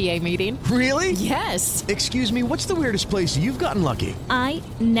kids' PTA meeting. Really? Yes. Excuse me, what's the weirdest place you've gotten lucky? I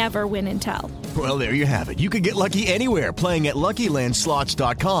never win and tell. Well, there you have it. You can get lucky anywhere, playing at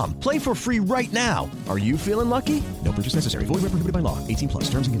LuckyLandSlots.com. Play for free right now. Are you feeling lucky? No purchase necessary. Void where prohibited by law. 18+.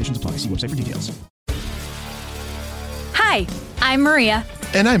 Terms and conditions apply. See website for details. Hi, Hi, I'm Maria.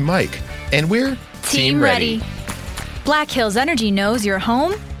 And I'm Mike. And we're Team Ready. Black Hills Energy knows your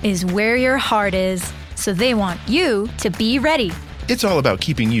home is where your heart is, so they want you to be ready. It's all about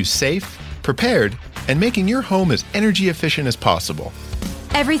keeping you safe, prepared, and making your home as energy efficient as possible.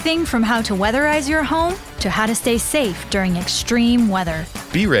 Everything from how to weatherize your home to how to stay safe during extreme weather.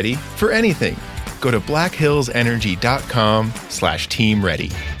 Be ready for anything. Go to blackhillsenergy.com/team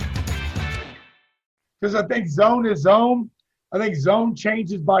ready. Because I think zone is zone. I think zone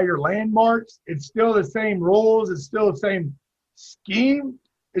changes by your landmarks. It's still the same rules. It's still the same scheme.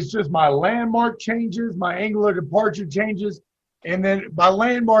 It's just my landmark changes, my angle of departure changes. And then by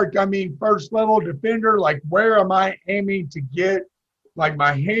landmark, I mean first level defender, like where am I aiming to get, like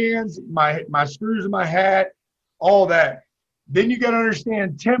my hands, my screws in my hat, all that. Then you got to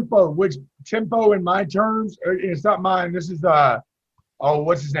understand tempo, which tempo in my terms, it's not mine. This is,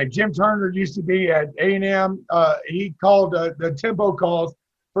 what's his name? Jim Turner used to be at A&M. He called the tempo calls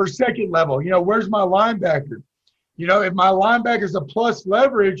for second level. You know, where's my linebacker? You know, if my linebacker's a plus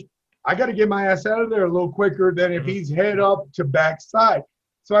leverage, I got to get my ass out of there a little quicker than if he's head up to backside.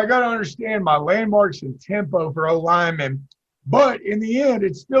 So I got to understand my landmarks and tempo for O-linemen. But in the end,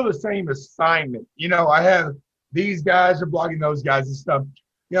 it's still the same assignment. You know, I have these guys are blocking those guys and stuff.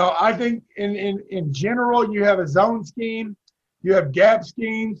 You know, I think in general, you have a zone scheme, you have gap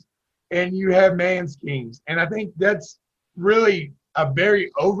schemes, and you have man schemes. And I think that's really a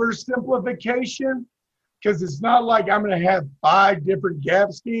very oversimplification, because it's not like I'm going to have 5 different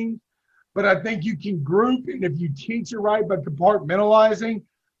gap schemes, but I think you can group, and if you teach it right by compartmentalizing,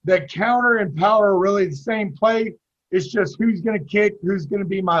 that counter and power are really the same play. It's just who's going to kick, who's going to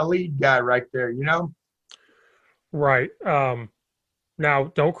be my lead guy right there, you know? Right.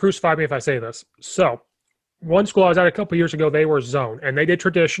 Now, don't crucify me if I say this. So, one school I was at a couple years ago, they were zone, and they did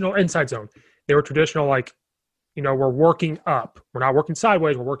traditional inside zone. They were traditional, like, you know, we're working up. We're not working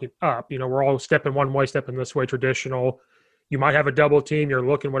sideways, we're working up. You know, we're all stepping one way, stepping this way, traditional. You might have a double team, you're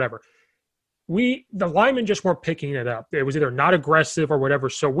looking, whatever. The linemen just weren't picking it up. It was either not aggressive or whatever.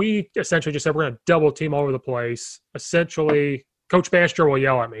 So we essentially just said, we're going to double team all over the place. Essentially, Coach Banster will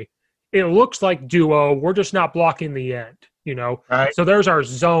yell at me. It looks like duo. We're just not blocking the end, you know? Right. So there's our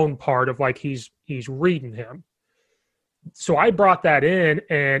zone part of like, he's reading him. So I brought that in,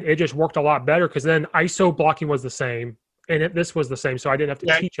 and it just worked a lot better, because then ISO blocking was the same, and this was the same, so I didn't have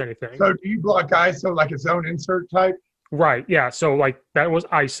to teach anything. So do you block ISO like a zone insert type? Right, yeah. So like that was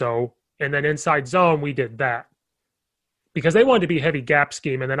ISO, and then inside zone, we did that. Because they wanted to be heavy gap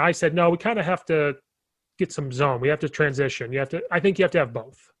scheme, and then I said, no, we kind of have to get some zone. We have to transition. I think you have to have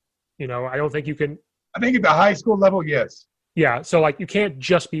both. You know, I don't think you can. I think at the high school level, yes. Yeah, so like you can't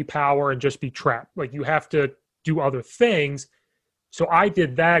just be power and just be trap. Like you have to do other things. So I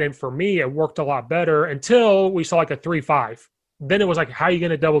did that, and for me, it worked a lot better until we saw like a 3-5. Then it was like, how are you going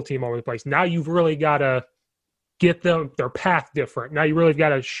to double team all over the place? Now you've really got to get them their path different. Now you really got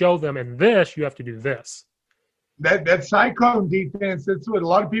to show them in this, you have to do this. That cyclone defense, that's what a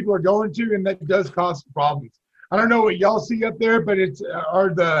lot of people are going to, and that does cause problems. I don't know what y'all see up there, but it's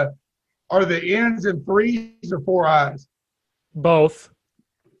are the ends and threes or 4 eyes? Both.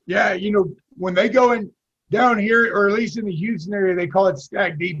 Yeah, you know, when they go in down here, or at least in the Houston area, they call it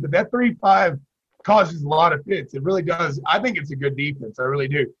stack deep, but that 3-5 causes a lot of fits. It really does. I think it's a good defense. I really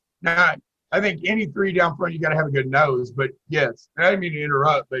do. Now, I think any 3 down front, you got to have a good nose. But yes, I didn't mean to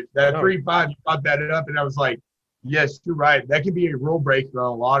interrupt, but that 3-5, you brought that up, and I was like, yes, you're right. That can be a rule breaker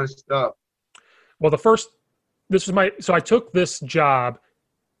on a lot of stuff. Well, so I took this job,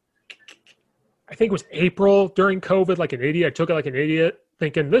 I think it was April during COVID, like an idiot. I took it like an idiot,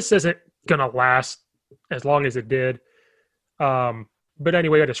 thinking this isn't going to last as long as it did. But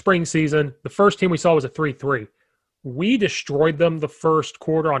anyway, we had a spring season. The first team we saw was a 3-3. We destroyed them the first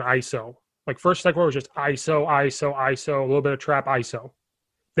quarter on ISO. Like first, second quarter was just ISO, a little bit of trap ISO.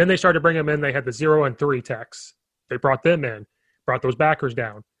 Then they started bringing them in. They had the 0 and 3 techs. They brought them in, brought those backers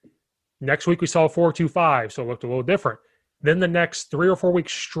down. Next week we saw 4-2-5, so it looked a little different. Then the next 3 or 4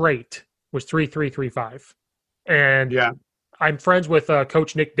 weeks straight was 3-3-3-5. And yeah, I'm friends with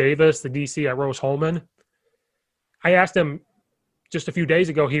Coach Nick Davis, the DC at Rose-Hulman. I asked him just a few days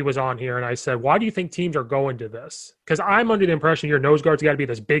ago, he was on here, and I said, why do you think teams are going to this? Because I'm under the impression your nose guard's got to be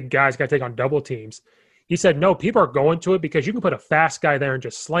this big guy, he's got to take on double teams. He said, no, people are going to it because you can put a fast guy there and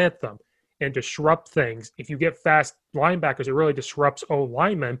just slant them and disrupt things. If you get fast linebackers, it really disrupts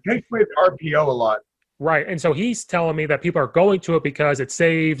O-linemen. Takes away the RPO a lot. Right, and so he's telling me that people are going to it because it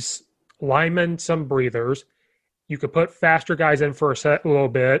saves linemen some breathers. You could put faster guys in for a little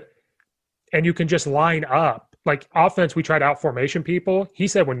bit, and you can just line up. like offense, we tried out formation people. He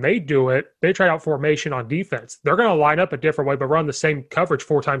said when they do it, they try out formation on defense. They're going to line up a different way, but run the same coverage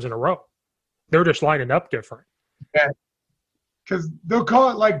 4 times in a row. They're just lining up different. Yeah. Because they'll call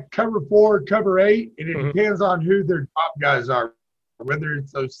it like cover 4, cover 8, and it depends on who their top guys are, whether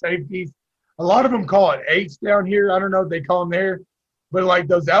it's those safeties. A lot of them call it 8s down here. I don't know if they call them there. But like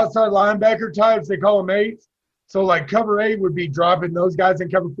those outside linebacker types, they call them 8s. So like cover 8 would be dropping those guys in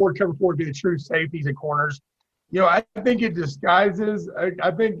cover 4. Cover 4 would be the true safeties and corners. I think it disguises.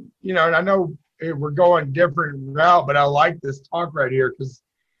 I think, and I know we're going different route, but I like this talk right here because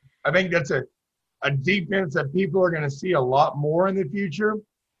I think that's a defense that people are going to see a lot more in the future.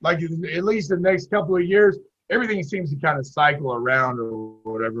 Like at least the next couple of years, everything seems to kind of cycle around or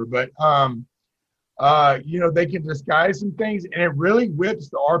whatever. But, they can disguise some things, and it really whips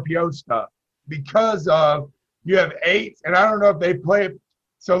the RPO stuff because you have 8s, and I don't know if they play it.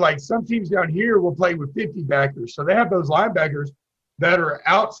 So, like, some teams down here will play with 50 backers. So they have those linebackers that are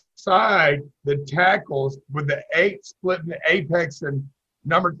outside the tackles with the 8 splitting the apex and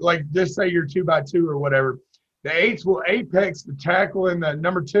number, like, just say you're 2x2 or whatever. The 8s will apex the tackle in the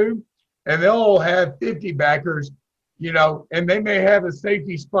number 2, and they'll have 50 backers, and they may have a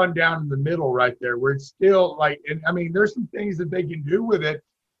safety spun down in the middle right there where it's still like, and I mean, there's some things that they can do with it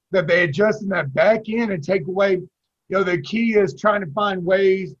that they adjust in that back end and take away. The key is trying to find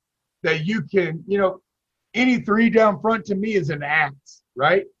ways that you can, any 3 down front to me is an axe,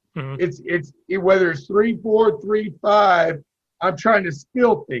 right? It's whether it's 3-4, 3-5, I'm trying to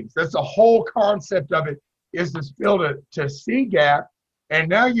spill things. That's the whole concept of it, is to spill to C gap. And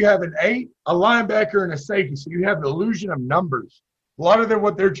now you have an 8, a linebacker, and a safety. So you have the illusion of numbers. A lot of them,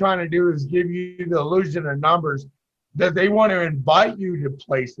 what they're trying to do is give you the illusion of numbers that they want to invite you to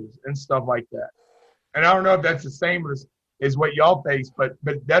places and stuff like that. And I don't know if that's the same as what y'all face, but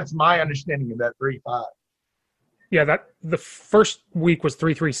that's my understanding of that 3-5. Yeah, that the first week was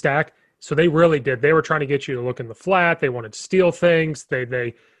 3-3 stack. So they really did. They were trying to get you to look in the flat. They wanted to steal things.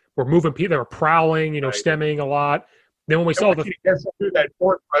 They were moving people. They were prowling, right. Stemming a lot. Then when we saw guess who that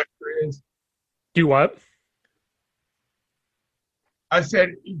fourth rusher is. Do what? I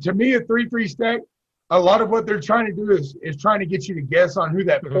said, to me, a 3-3 stack, a lot of what they're trying to do is trying to get you to guess on who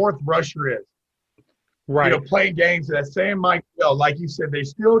that fourth rusher is. Right. Playing games that Sam Mike Bell, like you said, they're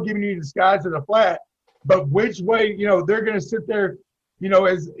still giving you the skies of the flat, but which way, they're going to sit there,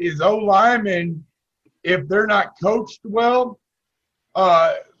 as O-linemen, if they're not coached well,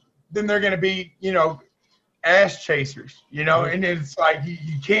 then they're going to be, ass chasers, and it's like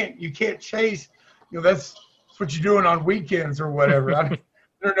you can't chase, that's what you're doing on weekends or whatever. I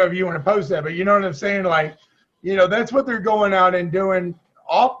don't know if you want to post that, but you know what I'm saying? Like, that's what they're going out and doing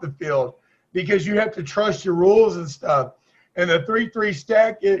off the field, because you have to trust your rules and stuff. And the 3-3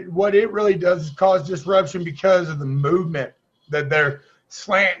 stack, what it really does is cause disruption because of the movement that they're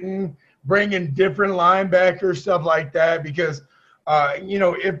slanting, bringing different linebackers, stuff like that. Because,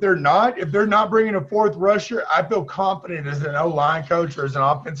 if they're not bringing a fourth rusher, I feel confident as an O-line coach or as an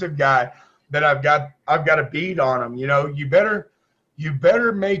offensive guy that I've got a beat on them. You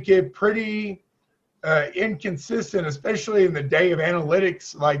better make it pretty inconsistent, especially in the day of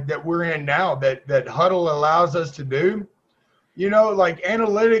analytics like that we're in now, that Huddle allows us to do. Like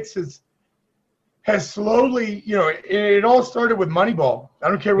analytics has slowly, it all started with Moneyball. I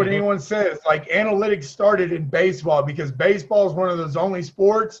don't care what anyone says. Like analytics started in baseball, because baseball is one of those only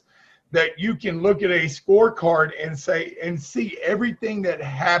sports that you can look at a scorecard and see everything that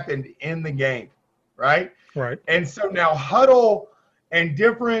happened in the game, right? Right. And so now Huddle and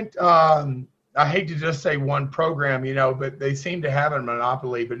different I hate to just say one program, but they seem to have a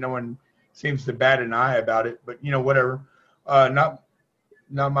monopoly, but no one seems to bat an eye about it. But, whatever. Not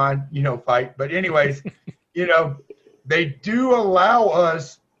my, fight. But anyways, they do allow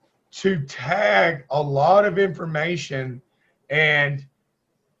us to tag a lot of information, and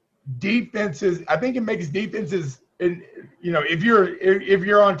defenses, I think it makes defenses, if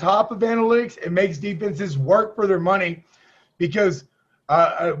you're on top of analytics, it makes defenses work for their money, because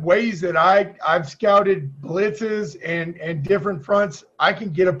ways that I've scouted blitzes and different fronts, I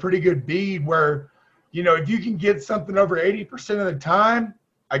can get a pretty good bead where, if you can get something over 80% of the time,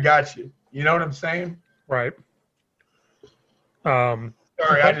 I got you. You know what I'm saying? Right. Sorry,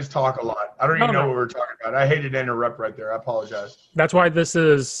 I just talk a lot. I don't even know what we're talking about. I hated to interrupt right there. I apologize. That's why this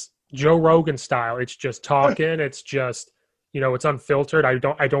is Joe Rogan style. It's just talking. It's just, it's unfiltered.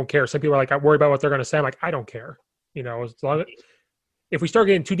 I don't care. Some people are like, I worry about what they're going to say. I'm like, I don't care. As long as, if we start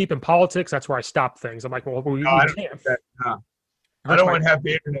getting too deep in politics, that's where I stop things. I'm like, well, we can't. I don't want half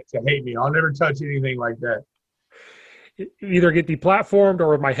the internet to hate me. I'll never touch anything like that. either get deplatformed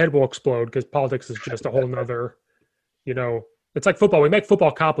or my head will explode because politics is just a whole nother, it's like football. We make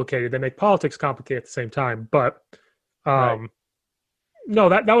football complicated. They make politics complicated at the same time. But no,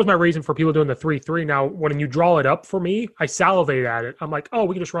 that was my reason for people doing the 3-3. Now, when you draw it up for me, I salivate at it. I'm like, oh,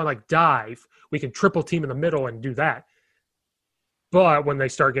 we can just run like dive. We can triple team in the middle and do that. But when they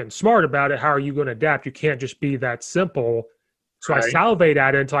start getting smart about it, how are you going to adapt? You can't just be that simple. So I salivate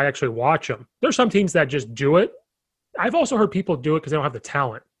at it until I actually watch them. There's some teams that just do it. I've also heard people do it because they don't have the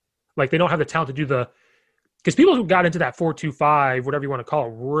talent. Like they don't have the talent to do because people who got into that 4-2-5, whatever you want to call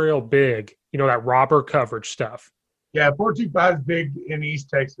it, real big, that robber coverage stuff. Yeah, 4-2-5 is big in East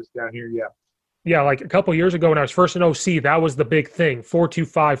Texas down here, yeah. Yeah, like a couple of years ago when I was first in OC, that was the big thing,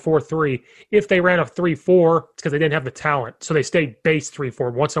 4-2-5, 4-3. If they ran a 3-4, it's because they didn't have the talent. So they stayed base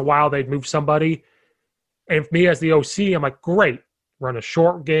 3-4. Once in a while, they'd move somebody. And for me as the OC, I'm like, great, run a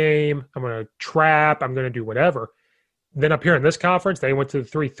short game. I'm going to trap. I'm going to do whatever. Then up here in this conference, they went to the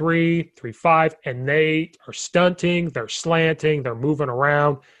 3-3, 3-5, and they are stunting. They're slanting. They're moving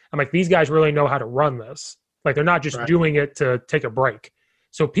around. I'm like, these guys really know how to run this. Like they're not just doing it to take a break.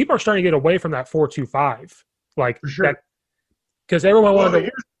 So people are starting to get away from that 4-2-5, like for sure. Because everyone wanted to.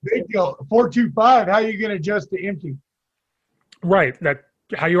 Here's the big deal: 4-2-5. How are you going to adjust to empty? Right. That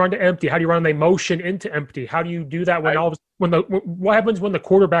how do you run to empty? How do you run the motion into empty? How do you do that when what happens when the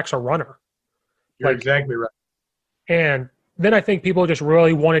quarterback's a runner? You're exactly right. And then I think people just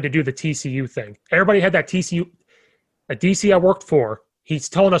really wanted to do the TCU thing. Everybody had that TCU. A DC I worked for, he's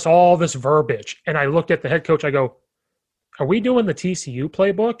telling us all this verbiage, and I looked at the head coach. I go, are we doing the TCU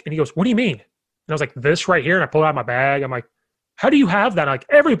playbook? And he goes, what do you mean? And I was like, this right here. And I pulled out my bag. I'm like, how do you have that? I'm like,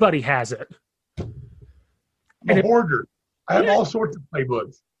 everybody has it. I'm a hoarder. I have all sorts of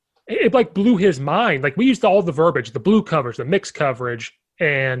playbooks. It like blew his mind. Like we used all the verbiage, the blue coverage, the mixed coverage.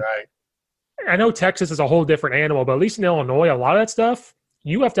 And I know Texas is a whole different animal, but at least in Illinois, a lot of that stuff,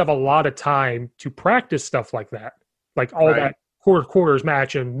 you have to have a lot of time to practice stuff like that. Like all that quarters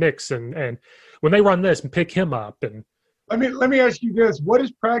match and mix. And when they run this and pick him up and, let me ask you this. What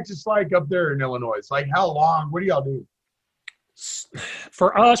is practice like up there in Illinois? It's like how long? What do y'all do?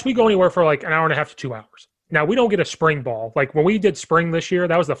 For us, we go anywhere for like an hour and a half to 2 hours. Now, we don't get a spring ball. Like when we did spring this year,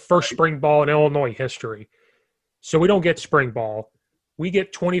 that was the first spring ball in Illinois history. So we don't get spring ball. We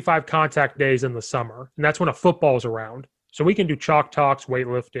get 25 contact days in the summer, and that's when a football's around. So we can do chalk talks,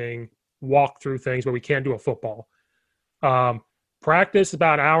 weightlifting, walk through things, but we can't do a football. Practice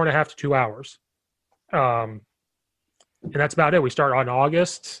about an hour and a half to 2 hours. And that's about it. We start on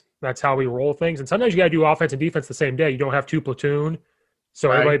August. That's how we roll things. And sometimes you got to do offense and defense the same day. You don't have two platoon. So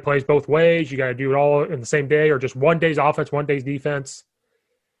everybody plays both ways. You got to do it all in the same day or just one day's offense, one day's defense.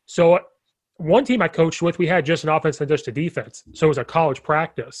 So one team I coached with, we had just an offense and just a defense. So it was a college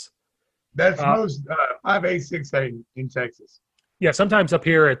practice. That's most 5A, 6A in Texas. Yeah, sometimes up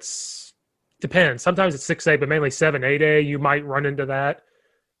here depends. Sometimes it's 6A, but mainly 7, 8A. You might run into that.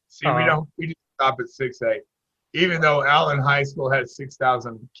 See, we just stop at 6A. Even though Allen High School has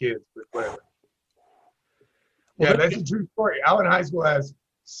 6,000 kids, but whatever. Yeah, that's a true story. Allen High School has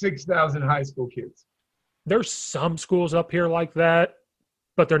 6,000 high school kids. There's some schools up here like that,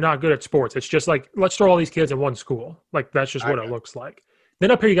 but they're not good at sports. It's just like, let's throw all these kids in one school. Like, that's just what it looks like.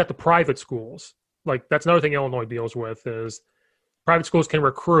 Then up here you got the private schools. Like, that's another thing Illinois deals with is private schools can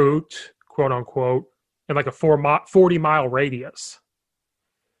recruit, quote unquote, in like a 40-mile radius.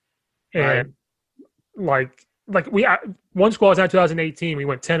 And one school I was at in 2018, we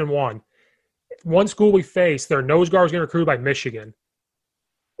went 10-1. One school we faced, their nose guard was getting recruited by Michigan.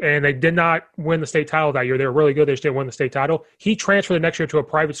 And they did not win the state title that year. They were really good. They just didn't win the state title. He transferred the next year to a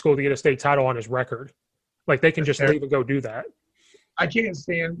private school to get a state title on his record. Like, they can just leave and go do that. I can't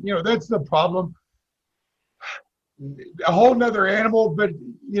stand, that's the problem. A whole nother animal, but,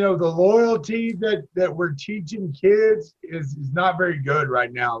 the loyalty that we're teaching kids is not very good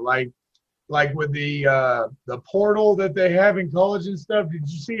right now. Like with the portal that they have in college and stuff. Did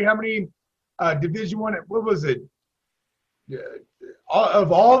you see how many Division I, what was it?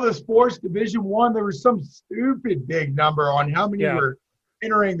 Of all the sports, Division I, there was some stupid big number on how many were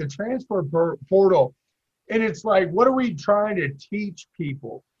entering the transfer portal. And it's like, what are we trying to teach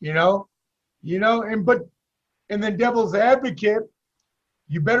people? And then devil's advocate,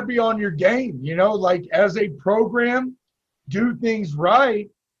 you better be on your game, like as a program, do things right.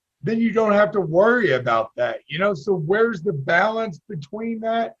 Then you don't have to worry about that, So where's the balance between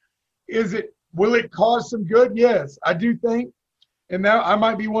that? Will it cause some good? Yes, I do think. And now I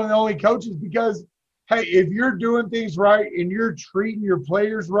might be one of the only coaches because, hey, if you're doing things right and you're treating your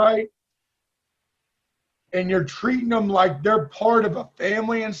players right and you're treating them like they're part of a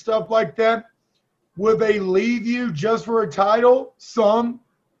family and stuff like that, Will they leave you just for a title? Some.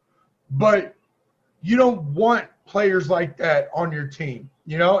 But you don't want players like that on your team,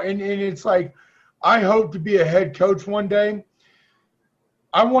 you know? And it's like, I hope to be a head coach one day.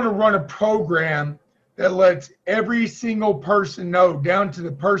 I want to run a program that lets every single person know, down to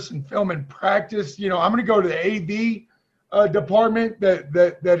the person filming practice. You know, I'm going to go to the AV department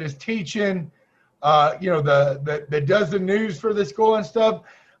that is teaching, that does the news for the school and stuff.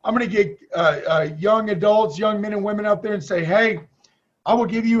 I'm going to get young adults, young men and women out there and say, hey, I will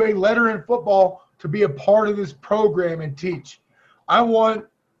give you a letter in football to be a part of this program and teach. I want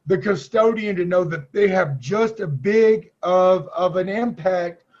the custodian to know that they have just a big of an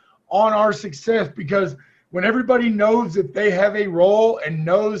impact on our success, because when everybody knows that they have a role and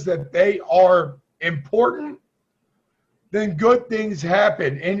knows that they are important, then good things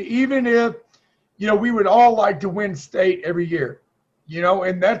happen. And even if, we would all like to win state every year,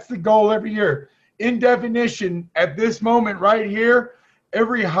 and that's the goal every year. In definition, at this moment right here,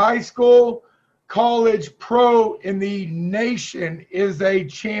 every high school, college, pro in the nation is a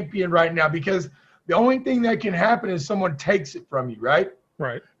champion right now, because the only thing that can happen is someone takes it from you, right?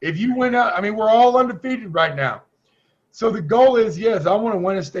 Right. If you win out, we're all undefeated right now. So the goal is, yes, I want to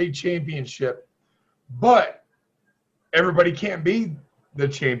win a state championship, but everybody can't be the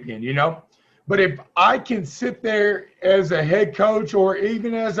champion, But if I can sit there as a head coach or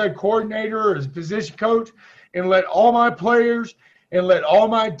even as a coordinator or as a position coach and let all my players and let all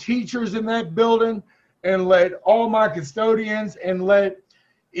my teachers in that building and let all my custodians and let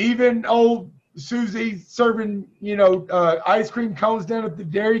even old Susie serving, ice cream cones down at the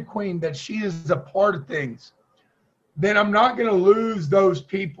Dairy Queen, that she is a part of things, then I'm not going to lose those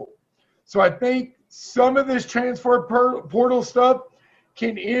people. So I think some of this transfer portal stuff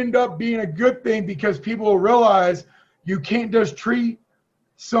can end up being a good thing, because people will realize you can't just treat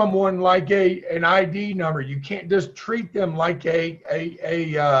someone like an ID number. You can't just treat them like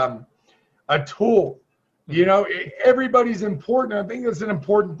a tool. Everybody's important. I think that's an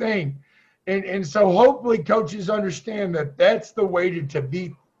important thing. And so hopefully coaches understand that that's the way to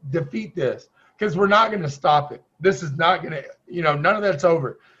defeat this, because we're not going to stop it. This is not going to, none of that's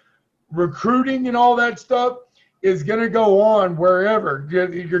over. Recruiting and all that stuff is going to go on wherever,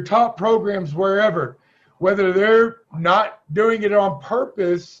 your top programs, wherever, whether they're not doing it on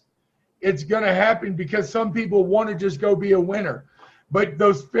purpose, it's going to happen because some people want to just go be a winner. But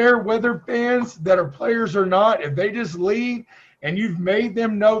those fair weather fans that are players or not, if they just leave and you've made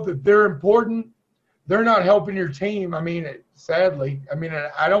them know that they're important, they're not helping your team. Sadly,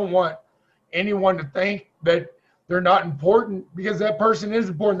 I don't want anyone to think that they're not important, because that person is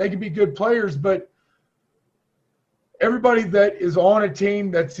important. They can be good players, but everybody that is on a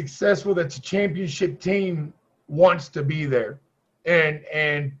team that's successful, that's a championship team, wants to be there.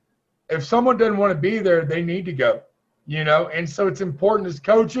 And if someone doesn't want to be there, they need to go, And so it's important as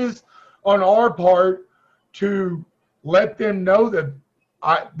coaches on our part to let them know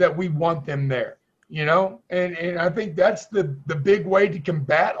that we want them there, And I think that's the big way to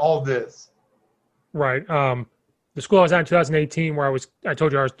combat all this. Right. The school I was at in 2018, where I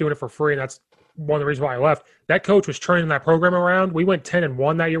told you I was doing it for free, and that's one of the reasons why I left. That coach was turning that program around. We went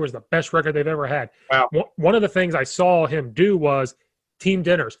 10-1 that year. Was the best record they've ever had. Wow. One of the things I saw him do was team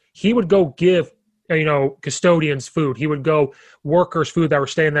dinners. He would go give, custodians food. He would go workers food that were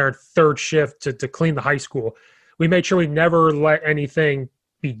staying there at third shift to clean the high school. We made sure we never let anything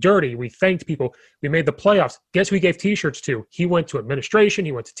be dirty. We thanked people. We made the playoffs. Guess who we gave T-shirts to? He went to administration.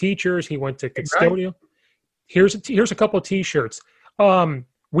 He went to teachers. He went to custodial. Right. Here's a couple of T-shirts.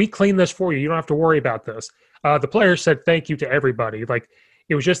 We cleaned this for you. You don't have to worry about this. The players said thank you to everybody. Like,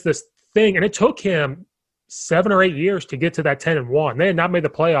 it was just this thing, and it took him 7 or 8 years to get to that 10-1. They had not made the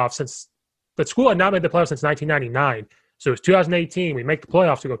playoffs since the school had not made the playoffs since 1999. So it was 2018. We make the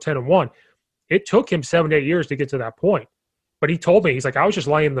playoffs to go 10-1. It took him 7 to 8 years to get to that point. But he told me, he's like, I was just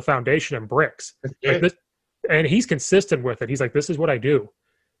laying the foundation in bricks. Like this, and he's consistent with it. He's like, this is what I do.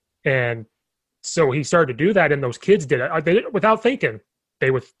 And so he started to do that, and those kids did it. They did it without thinking.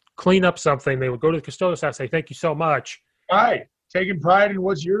 They would clean up something. They would go to the custodial staff, say, thank you so much. Right. Taking pride in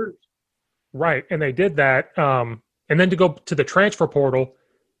what's yours. Right. And they did that. And then to go to the transfer portal,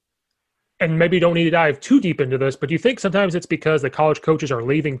 and maybe you don't need to dive too deep into this, but do you think sometimes it's because the college coaches are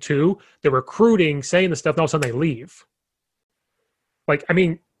leaving too? They're recruiting, saying the stuff, and all of a sudden they leave.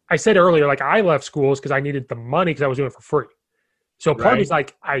 I said earlier, I left schools because I needed the money because I was doing it for free. So part of me is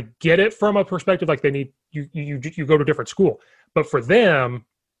like, I get it from a perspective, like they need you go to a different school. But for them,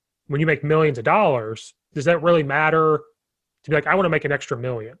 when you make millions of dollars, does that really matter to be like, I want to make an extra $1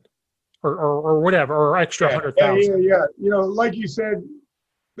 million or whatever, or extra 100,000? Yeah. Like you said,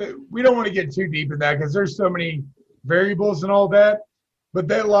 we don't want to get too deep in that because there's so many variables and all that. But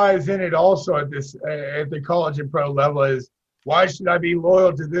that lies in it also at the college and pro level is, why should I be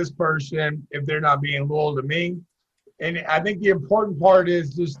loyal to this person if they're not being loyal to me? And I think the important part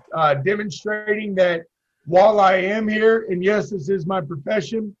is just demonstrating that while I am here, and yes, this is my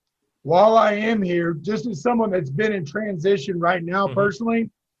profession, while I am here, just as someone that's been in transition right now personally,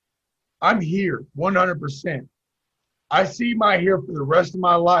 I'm here 100%. I see my here for the rest of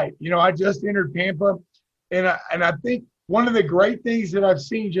my life. You know, I just entered Pampa, and I think one of the great things that I've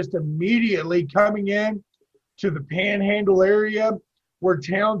seen just immediately coming in to the Panhandle area, where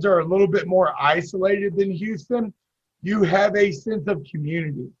towns are a little bit more isolated than Houston, you have a sense of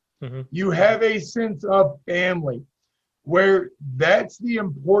community. You have a sense of family, where that's the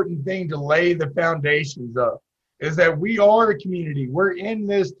important thing to lay the foundations of, is that we are a community. We're in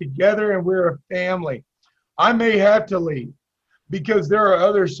this together and we're a family. I may have to leave because there are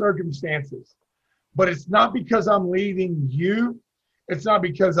other circumstances, but it's not because I'm leaving you. It's not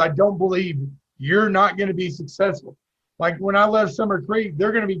because I don't believe you're not going to be successful. Like when I left Summer Creek,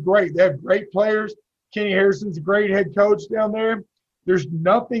 they're going to be great. They have great players. Kenny Harrison's a great head coach down there. There's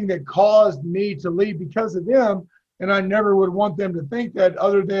nothing that caused me to leave because of them, and I never would want them to think that,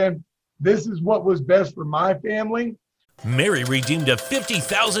 other than this is what was best for my family. Mary redeemed a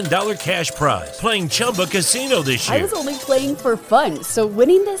 $50,000 cash prize playing Chumba Casino this year. I was only playing for fun, so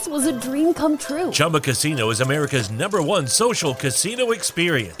winning this was a dream come true. Chumba Casino is America's #1 social casino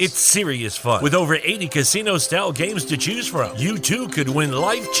experience. It's serious fun. With over 80 casino-style games to choose from, you too could win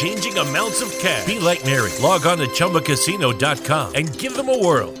life-changing amounts of cash. Be like Mary. Log on to ChumbaCasino.com and give them a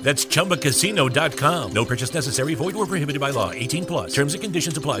whirl. That's ChumbaCasino.com. No purchase necessary. Void or prohibited by law. 18 plus. Terms and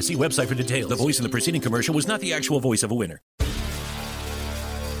conditions apply. See website for details. The voice in the preceding commercial was not the actual voice of a winner.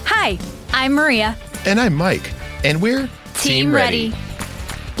 Hi, I'm Maria. And I'm Mike. And we're Team Ready.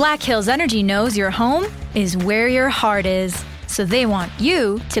 Black Hills Energy knows your home is where your heart is, so they want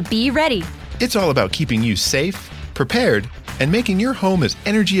you to be ready. It's all about keeping you safe, prepared, and making your home as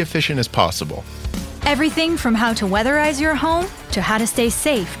energy efficient as possible. Everything from how to weatherize your home to how to stay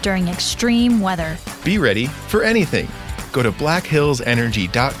safe during extreme weather. Be ready for anything. Go to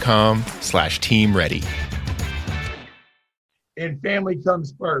blackhillsenergy.com/Team Ready. And family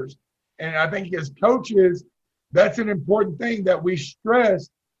comes first. And I think as coaches, that's an important thing that we stress,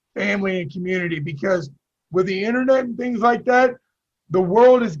 family and community, because with the internet and things like that, the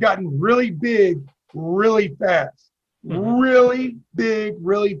world has gotten really big, really fast, really big,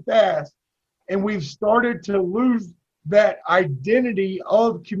 really fast. And we've started to lose that identity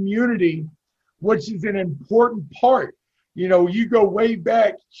of community, which is an important part. You know, you go way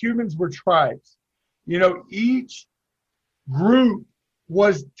back, humans were tribes. You know, each group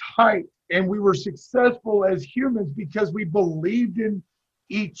was tight, and we were successful as humans because we believed in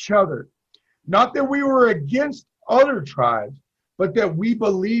each other. Not that we were against other tribes, but that we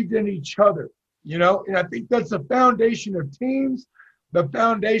believed in each other, you know? And I think that's the foundation of teams. The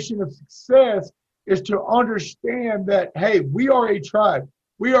foundation of success is to understand that, hey, we are a tribe.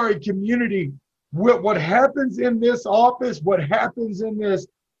 We are a community. What happens in this office, what happens in this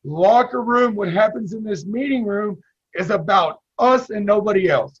locker room, what happens in this meeting room is about us and nobody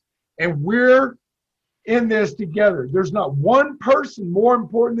else. And we're in this together. There's not one person more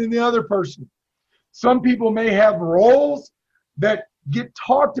important than the other person. Some people may have roles that get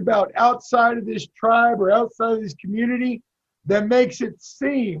talked about outside of this tribe or outside of this community that makes it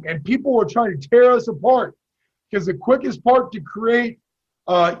seem, and people are trying to tear us apart, because the quickest part to create,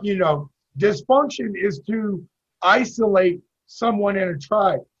 dysfunction is to isolate someone in a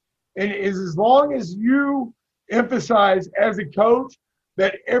tribe. And as long as you emphasize as a coach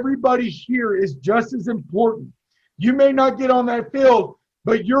that everybody here is just as important. You may not get on that field,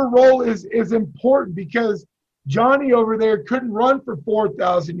 but your role is important, because Johnny over there couldn't run for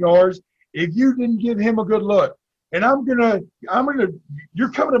 4,000 yards if you didn't give him a good look. And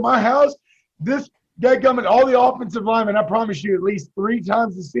you're coming to my house, this dadgummit, all the offensive linemen, I promise you, at least 3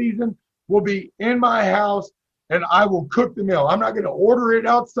 times a season will be in my house, and I will cook the meal. I'm not going to order it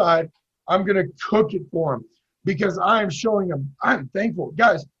outside. I'm going to cook it for them, because I am showing them I'm thankful.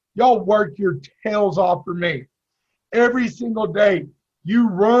 Guys, y'all work your tails off for me. Every single day, you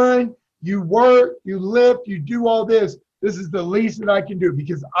run, you work, you lift, you do all this. This is the least that I can do,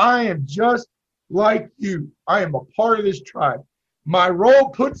 because I am just like you. I am a part of this tribe. My role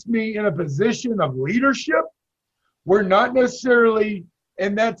puts me in a position of leadership. We're not necessarily,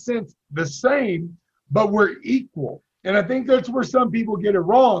 in that sense, the same, but we're equal. And I think that's where some people get it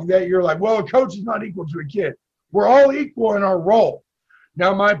wrong, that you're like, well, a coach is not equal to a kid. We're all equal in our role.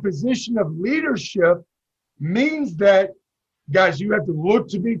 Now, my position of leadership means that guys, you have to look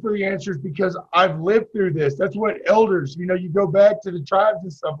to me for the answers because I've lived through this. That's what elders, you go back to the tribes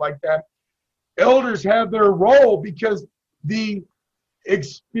and stuff like that. Elders have their role because the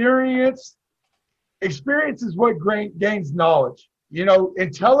experience is what gains knowledge.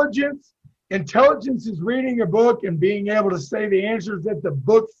 Intelligence is reading a book and being able to say the answers that the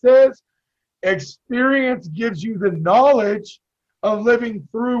book says. Experience gives you the knowledge of living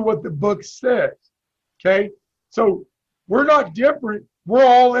through what the book says. Okay? So we're not different. We're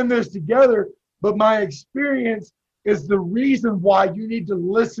all in this together, but my experience is the reason why you need to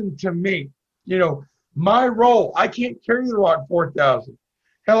listen to me. My role, I can't carry the rock 4,000.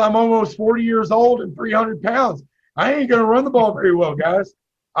 Hell, I'm almost 40 years old and 300 pounds. I ain't going to run the ball very well, guys.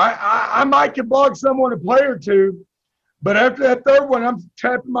 I might can block someone a play or two, but after that third one, I'm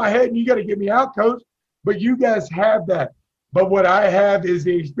tapping my head and you got to get me out, coach. But you guys have that. But what I have is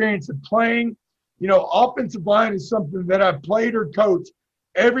the experience of playing. Offensive line is something that I've played or coached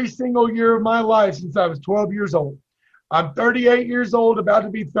every single year of my life since I was 12 years old. I'm 38 years old, about to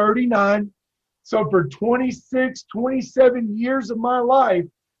be 39. So for 26, 27 years of my life,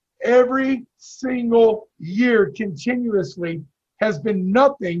 every single year continuously has been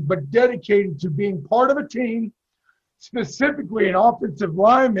nothing but dedicated to being part of a team, specifically an offensive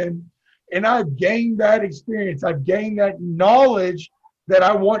lineman, and I've gained that experience. I've gained that knowledge that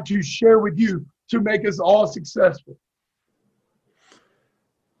I want to share with you to make us all successful.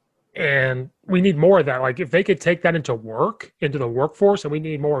 And we need more of that. Like, if they could take that into the workforce, and we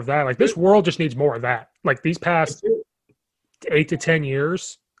need more of that. Like, this world just needs more of that. Like, these past 8 to 10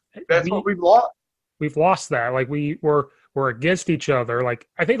 years. That's what we've lost. We've lost that. Like, we're against each other. Like,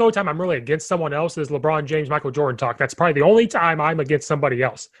 I think the only time I'm really against someone else is LeBron James, Michael Jordan talk. That's probably the only time I'm against somebody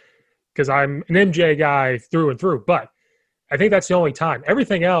else because I'm an MJ guy through and through. But I think that's the only time.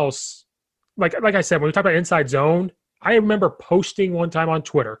 Everything else, like I said, when we talk about inside zone, I remember posting one time on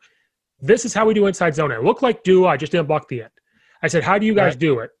Twitter, this is how we do inside zone. It looked like I just didn't block the end. I said, how do you guys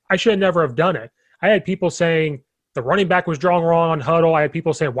do it? I should never have done it. I had people saying the running back was drawn wrong on huddle. I had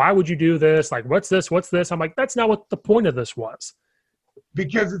people saying, why would you do this? Like, what's this? What's this? I'm like, that's not what the point of this was.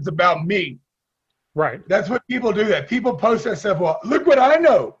 Because it's about me. Right. That's what people do. That people post that stuff. Well, look what I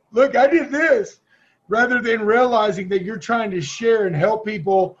know. Look, I did this. Rather than realizing that you're trying to share and help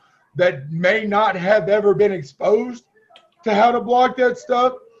people that may not have ever been exposed to how to block that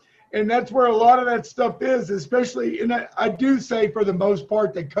stuff. And that's where a lot of that stuff is, especially, and I do say for the most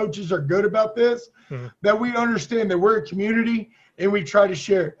part that coaches are good about this, that we understand that we're a community and we try to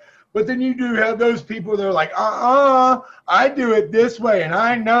share. But then you do have those people that are like, I do it this way and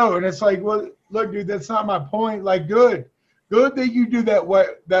I know. And it's like, well, look, dude, that's not my point. Like, good that you do that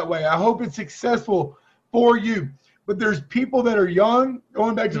way. I hope it's successful for you. But there's people that are young,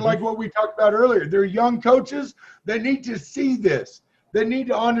 going back to like what we talked about earlier. They're young coaches that need to see this. They need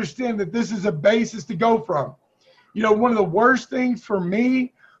to understand that this is a basis to go from. One of the worst things for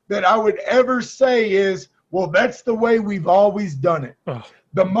me that I would ever say is, well, that's the way we've always done it. Oh.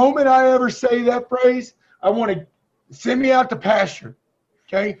 The moment I ever say that phrase, I want to send me out to pasture.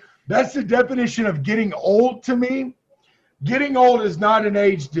 Okay? That's the definition of getting old to me. Getting old is not an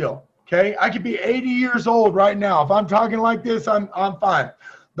age deal. Okay? I could be 80 years old right now. If I'm talking like this, I'm fine.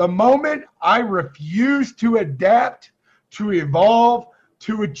 The moment I refuse to adapt, to evolve,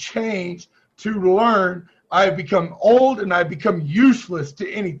 to change, to learn, I've become old and I've become useless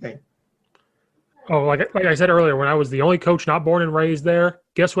to anything. Oh, like I said earlier, when I was the only coach not born and raised there,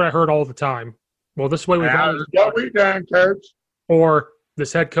 guess what I heard all the time? Well, this way we've always what we done, coach. Or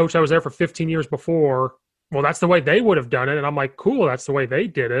this head coach that was there for 15 years before, well, that's the way they would have done it. And I'm like, cool, that's the way they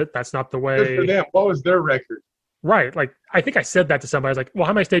did it. That's not the way. Good for them. What was their record? Right. Like, I think I said that to somebody. I was like, well,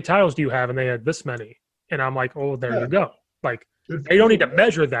 how many state titles do you have? And they had this many. And I'm like, oh, there you go. Like, they don't need to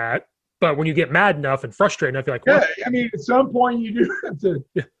measure that, but when you get mad enough and frustrated enough, you're like, what? Yeah, I mean, at some point you do have to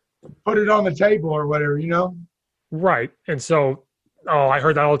put it on the table or whatever, Right. And so, I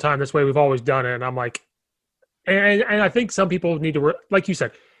heard that all the time. This way we've always done it. And I'm like, and I think some people need to, like you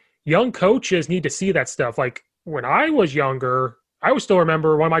said, young coaches need to see that stuff. Like, when I was younger, I would still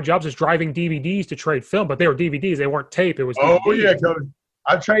remember one of my jobs is driving DVDs to trade film, but they were DVDs. They weren't tape. It was DVDs. Oh, yeah, Coach.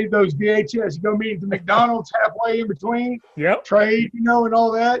 I trade those VHS. You go meet at the McDonald's halfway in between. Yep. Trade, and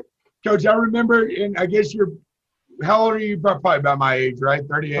all that. Coach, I remember, and I guess how old are you? Probably about my age, right?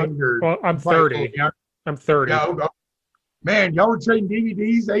 38 or? Well, I'm 30. I'm 30. Yeah, okay. Man, y'all were trading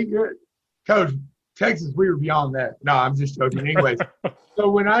DVDs 8 years. Coach, Texas, we were beyond that. No, I'm just joking. Anyways, so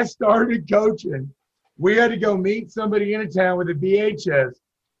when I started coaching, we had to go meet somebody in a town with a VHS,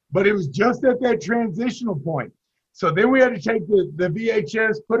 but it was just at that transitional point. So then we had to take the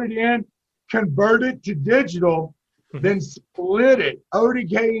VHS, put it in, convert it to digital, then split it,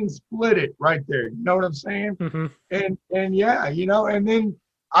 ODK and split it right there. You know what I'm saying? And yeah, you know, and then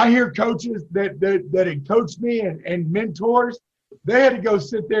I hear coaches that had coached me and mentors, they had to go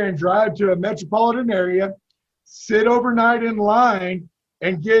sit there and drive to a metropolitan area, sit overnight in line,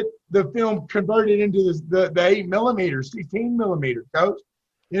 and get the film converted into the 8mm, 16mm, coach.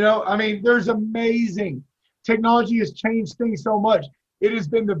 You know, I mean, there's amazing. Technology has changed things so much. It has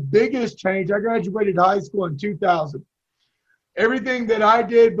been the biggest change. I graduated high school in 2000. Everything that I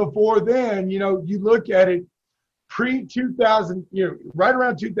did before then, you know, you look at it, pre-2000, you know, right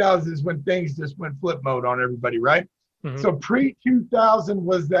around 2000 is when things just went flip mode on everybody, right? So pre-2000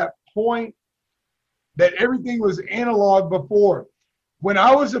 was that point that everything was analog before. When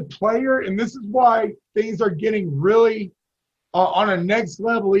I was a player, and this is why things are getting really on a next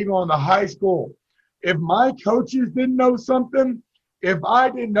level, even on the high school. If my coaches didn't know something, if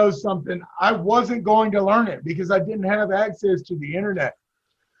I didn't know something, I wasn't going to learn it because I didn't have access to the internet.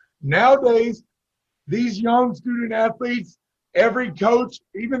 Nowadays, these young student athletes, every coach,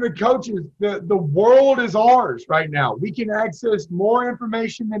 even the coaches, the world is ours right now. We can access more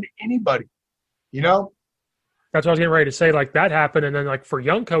information than anybody, you know? That's what I was getting ready to say. Like, that happened. And then, like, for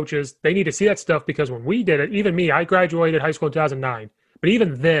young coaches, they need to see that stuff because when we did it, even me, I graduated high school in 2009. But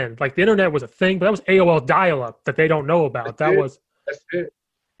even then, like, the internet was a thing, but that was AOL dial-up that they don't know about. That's it.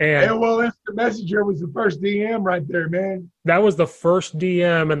 And AOL Instant Messenger was the first DM right there, man. That was the first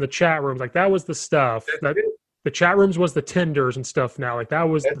DM and the chat rooms. Like, that was the stuff. The chat rooms was the Tinders and stuff now. Like, that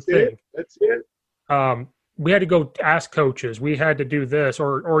was the thing. That's it. We had to go ask coaches. We had to do this,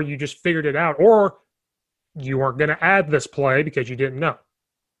 or you just figured it out. Or you weren't going to add this play because you didn't know.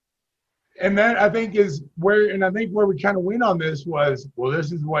 And that, I think, is where we kind of went on this was, well,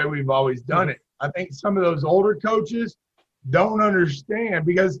 this is the way we've always done it. I think some of those older coaches don't understand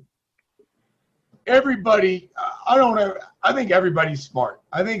because everybody, I think everybody's smart.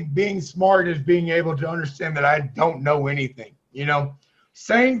 I think being smart is being able to understand that I don't know anything. You know,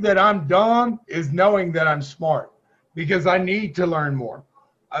 saying that I'm dumb is knowing that I'm smart because I need to learn more.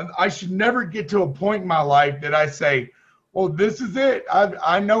 I should never get to a point in my life that I say, well, this is it.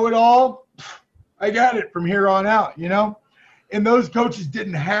 I know it all. I got it from here on out, you know? And those coaches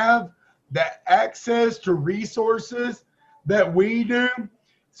didn't have that access to resources that we do.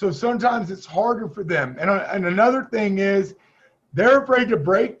 So sometimes it's harder for them. And another thing is they're afraid to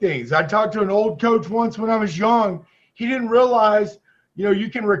break things. I talked to an old coach once when I was young. He didn't realize, you know, you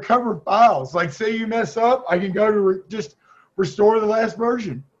can recover files. Like, say you mess up, I can go to just restore the last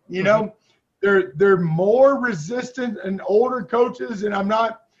version. You know, they're more resistant and older coaches, and I'm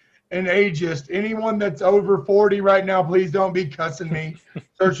not an ageist. Anyone that's over 40 right now, please don't be cussing me,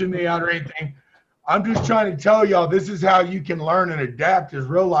 searching me out or anything. I'm just trying to tell y'all this is how you can learn and adapt, is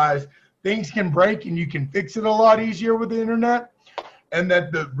realize things can break and you can fix it a lot easier with the internet, and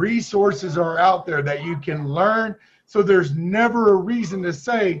that the resources are out there that you can learn. So there's never a reason to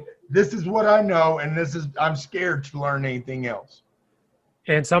say, this is what I know, and I'm scared to learn anything else.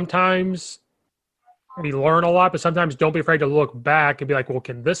 And sometimes we learn a lot, but sometimes don't be afraid to look back and be like, well,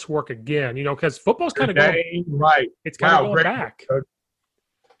 can this work again? You know, because football's kind of going right. It's kind of going back.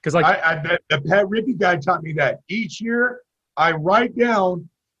 Because like the Pat Rippey guy taught me that each year I write down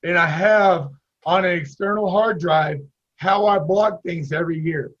and I have on an external hard drive how I block things every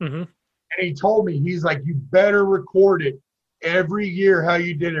year. And he told me, he's like, you better record it every year how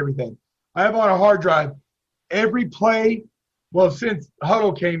you did everything. I have on a hard drive every play. Well, since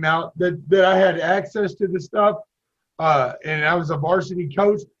Huddle came out, that I had access to the stuff, and I was a varsity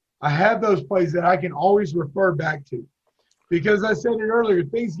coach, I have those plays that I can always refer back to. Because I said it earlier,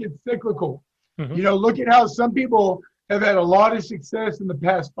 things get cyclical. You know, look at how some people have had a lot of success in the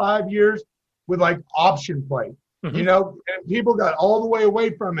past 5 years with, like, option play. You know, and people got all the way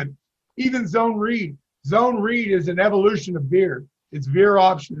away from it. Even zone read. Zone read is an evolution of veer. It's veer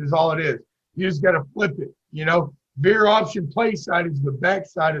option is all it is. You just got to flip it, you know. Veer option play side is the back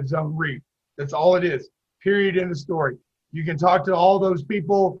side of zone read. That's all it is. Period. In the story. You can talk to all those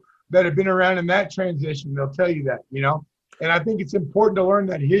people that have been around in that transition. They'll tell you that, you know. And I think it's important to learn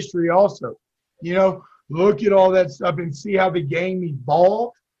that history also. You know, look at all that stuff and see how the game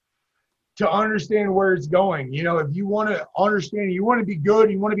evolved to understand where it's going. You know, if you want to understand, you want to be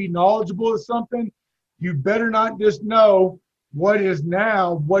good, you want to be knowledgeable of something, you better not just know what is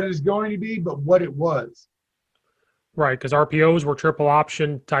now, what is going to be, but what it was. Right, because RPOs were triple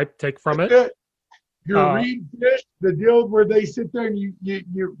option type take from it. Your read fish, the deal where they sit there and you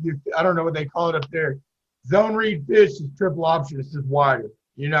I don't know what they call it up there. Zone read fish is triple option. It's just wider.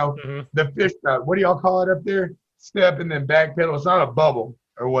 You know, the fish what do y'all call it up there? Step and then back pedal. It's not a bubble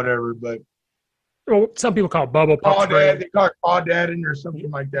or whatever, but Well, some people call it bubble pop Crawdad. They call it crawdadding or something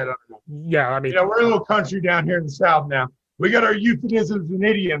like that. I don't know. Yeah, I mean, we're a little country down here in the South now. We got our euphemisms and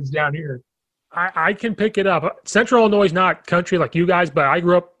idioms down here. I can pick it up. Central Illinois is not country like you guys, but I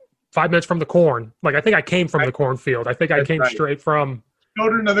grew up 5 minutes from the corn. Like, I think I came from the cornfield. I think I came straight from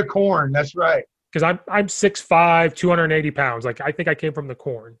children of the corn. That's right. Because I'm 6'5", 280 pounds. Like, I think I came from the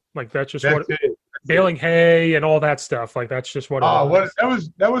corn. Like, that's what baling hay and all that stuff. Like, that's just what.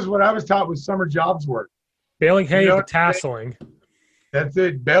 That was what I was taught was summer jobs work. Baling hay and tasseling. That's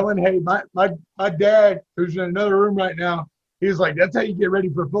it. Baling hay. My dad, who's in another room right now, he was like, "That's how you get ready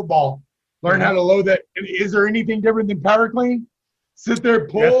for football. Learn how to load that. Is there anything different than power clean? Sit there,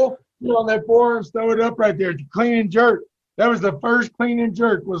 pull on that forearm, throw it up right there. Clean and jerk. That was the first clean and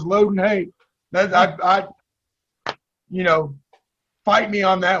jerk was loading hay. I fight me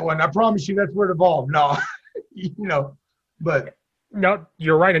on that one. I promise you that's where it evolved. No, but. No,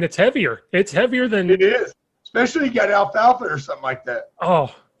 you're right. And it's heavier. It's heavier than. It is. Especially you got alfalfa or something like that.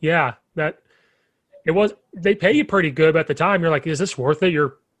 Oh, yeah. They pay you pretty good, but at the time you're like, is this worth it?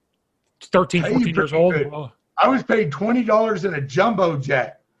 You're 13, 14 years old. Oh. I was paid $20 in a jumbo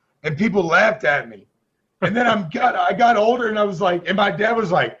jet, and people laughed at me. And then I got older, and I was like, and my dad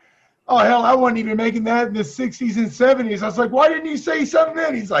was like, "Oh hell, I wasn't even making that in the '60s and '70s." I was like, "Why didn't you say something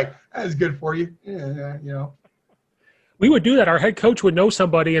then?" He's like, "That's good for you." Yeah. We would do that. Our head coach would know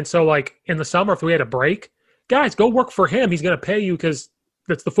somebody, and so like in the summer, if we had a break, guys, go work for him. He's going to pay you because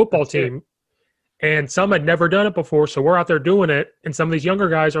that's the football team. And some had never done it before, so we're out there doing it. And some of these younger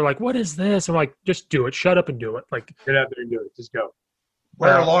guys are like, "What is this?" I'm like, "Just do it. Shut up and do it." Like, get out there and do it. Just go.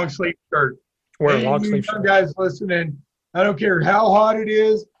 Wear a long sleeve shirt. Wear a long sleeve shirt. Guys, listening. I don't care how hot it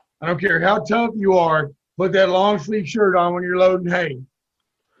is. I don't care how tough you are. Put that long sleeve shirt on when you're loading hay.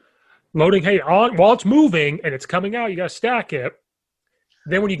 Loading hay on while it's moving and it's coming out. You got to stack it.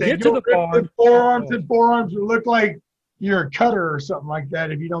 Then when you get to the barn, forearms will look like you're a cutter or something like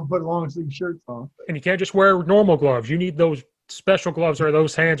that if you don't put long sleeve shirts on. And you can't just wear normal gloves. You need those special gloves or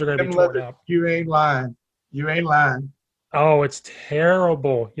those hands are going to be torn up. You ain't lying. Oh, it's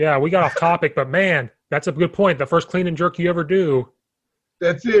terrible. Yeah, we got off topic, but man, that's a good point. The first clean and jerk you ever do.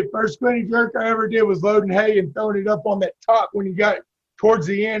 That's it. First clean and jerk I ever did was loading hay and throwing it up on that top when you got towards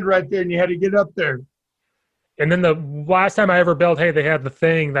the end right there and you had to get up there. And then the last time I ever baled hay, they had the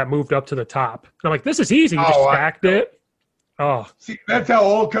thing that moved up to the top. And I'm like, this is easy. You just stacked it. Oh. See, that's how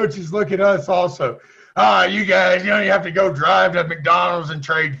old coaches look at us also. You guys, you have to go drive to McDonald's and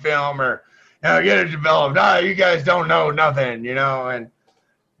trade film or get it developed. You guys don't know nothing,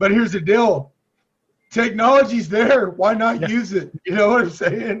 But here's the deal. Technology's there. Why not use it? You know what I'm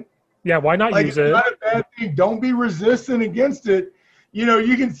saying? Yeah, why not use it? It's not a bad thing. Don't be resistant against it.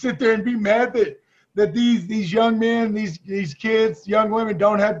 You can sit there and be mad that these young men, these kids, young women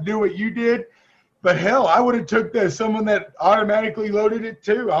don't have to do what you did. But hell, I would have took someone that automatically loaded it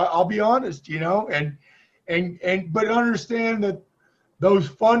too. I'll be honest, but understand that those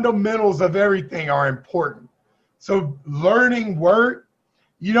fundamentals of everything are important. So learning work,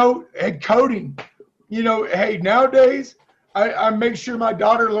 and coding, hey, nowadays I make sure my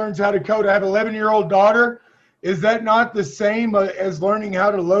daughter learns how to code. I have an 11-year-old daughter. Is that not the same as learning how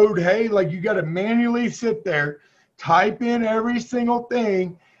to load hay? Like you got to manually sit there, type in every single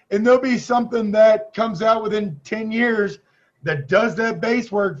thing, and there'll be something that comes out within 10 years that does that base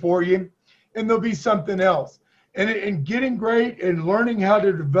work for you, and there'll be something else. And getting great and learning how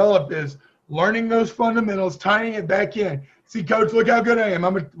to develop is learning those fundamentals, tying it back in. See, Coach, look how good I am.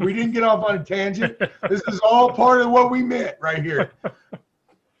 We didn't get off on a tangent. This is all part of what we meant right here.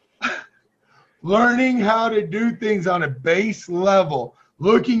 Learning how to do things on a base level,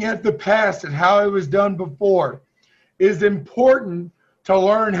 looking at the past and how it was done before is important to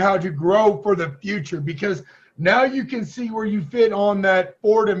learn how to grow for the future, because now you can see where you fit on that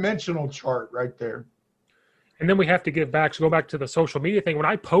 4-dimensional chart right there. And then we have to give back. So go back to the social media thing. When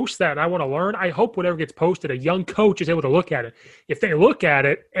I post that and I want to learn, I hope whatever gets posted, a young coach is able to look at it. If they look at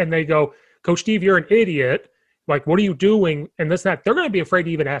it and they go, "Coach Steve, you're an idiot. Like, what are you doing?" And this, that, they're going to be afraid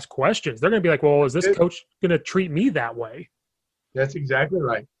to even ask questions. They're going to be like, "Well, is this coach going to treat me that way?" That's exactly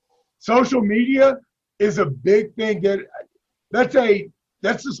right. Social media is a big thing. That's a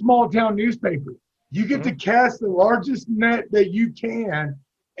small town newspaper. You get to cast the largest net that you can,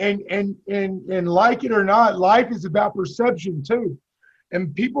 and like it or not, life is about perception too.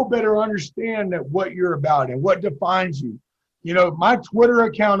 And people better understand that what you're about and what defines you. My Twitter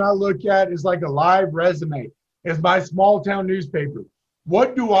account I look at is like a live resume. It's my small town newspaper.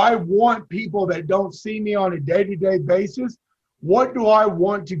 What do I want people that don't see me on a day-to-day basis? What do I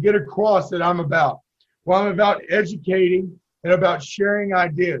want to get across that I'm about? Well, I'm about educating and about sharing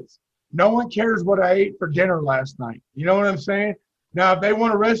ideas. No one cares what I ate for dinner last night. You know what I'm saying? Now, if they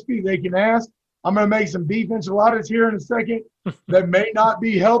want a recipe, they can ask. I'm going to make some beef enchiladas here in a second that may not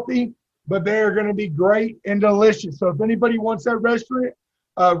be healthy, but they are going to be great and delicious. So if anybody wants that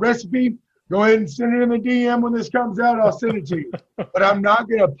recipe, go ahead and send it in the DM when this comes out. I'll send it to you. But I'm not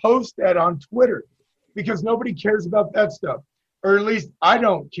going to post that on Twitter because nobody cares about that stuff. Or at least I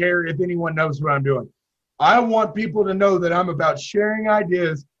don't care if anyone knows what I'm doing. I want people to know that I'm about sharing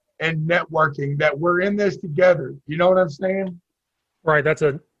ideas and networking, that we're in this together. You know what I'm saying? Right. That's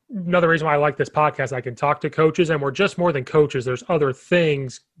another reason why I like this podcast. I can talk to coaches, and we're just more than coaches. There's other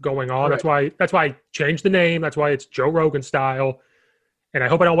things going on. Right. That's why I changed the name. That's why it's Joe Rogan style. And I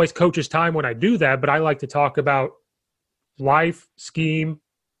hope I don't waste coaches' time when I do that, but I like to talk about life, scheme,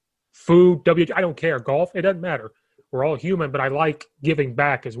 food, I don't care, golf, it doesn't matter. We're all human, but I like giving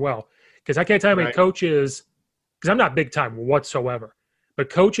back as well. Because I can't tell you how many coaches, because I'm not big time whatsoever, but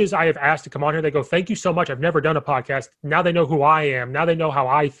coaches I have asked to come on here, they go, thank you so much. I've never done a podcast. Now they know who I am. Now they know how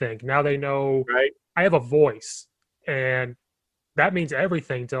I think. Now they know I have a voice. And that means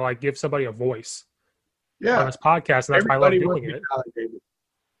everything to like give somebody a voice on this podcast. And that's why I love doing it.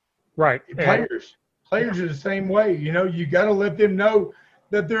 Right. Players are the same way. You know, you got to let them know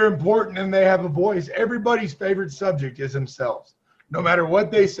that they're important and they have a voice. Everybody's favorite subject is themselves, no matter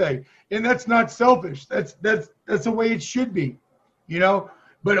what they say. And that's not selfish. That's the way it should be, you know.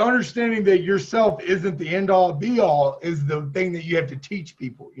 But understanding that yourself isn't the end all be all is the thing that you have to teach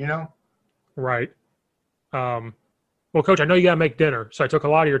people, you know. Right. Well, Coach, I know you got to make dinner, so I took a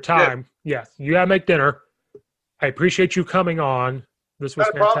lot of your time. Yes, you got to make dinner. I appreciate you coming on. This was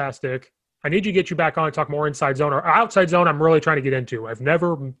fantastic. I need to get you back on and talk more inside zone or outside zone. I'm really trying to get into. I've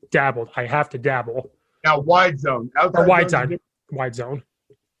never dabbled. I have to dabble. Now, wide zone. Or wide zone. Wide zone.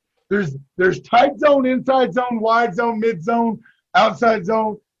 There's tight zone, inside zone, wide zone, mid zone, outside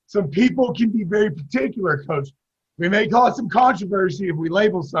zone. Some people can be very particular, Coach. We may cause some controversy if we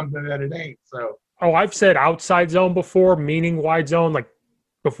label something that it ain't. So. Oh, I've said outside zone before, meaning wide zone, like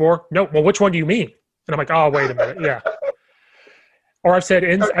before. No, well, which one do you mean? And I'm like, oh, wait a minute. Yeah. Or I've said,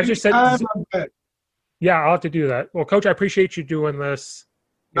 I just said, yeah, I'll have to do that. Well, Coach, I appreciate you doing this.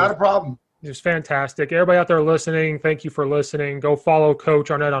 Not a problem. It was fantastic. Everybody out there listening, thank you for listening. Go follow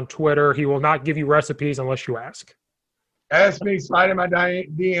Coach Arnett on Twitter. He will not give you recipes unless you ask. Ask me, slide in my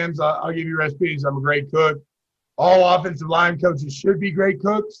DMs. I'll give you recipes. I'm a great cook. All offensive line coaches should be great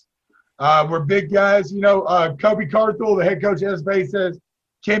cooks. We're big guys. You know, Kobe Carthel, the head coach at SFA, says,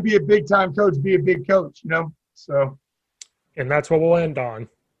 can't be a big-time coach, be a big coach, you know? So. And that's what we'll end on.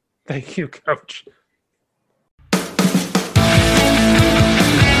 Thank you, Coach.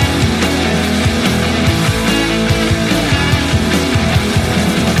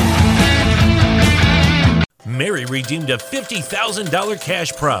 Mary redeemed a $50,000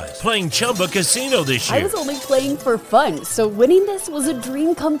 cash prize playing Chumba Casino this year. I was only playing for fun, so winning this was a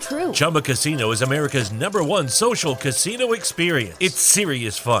dream come true. Chumba Casino is America's #1 social casino experience. It's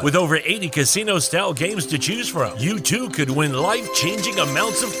serious fun. With over 80 casino-style games to choose from, you too could win life-changing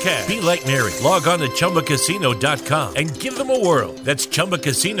amounts of cash. Be like Mary. Log on to ChumbaCasino.com and give them a whirl. That's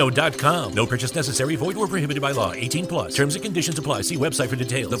ChumbaCasino.com. No purchase necessary. Void or prohibited by law. 18+. Terms and conditions apply. See website for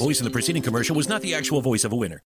details. The voice in the preceding commercial was not the actual voice of a winner.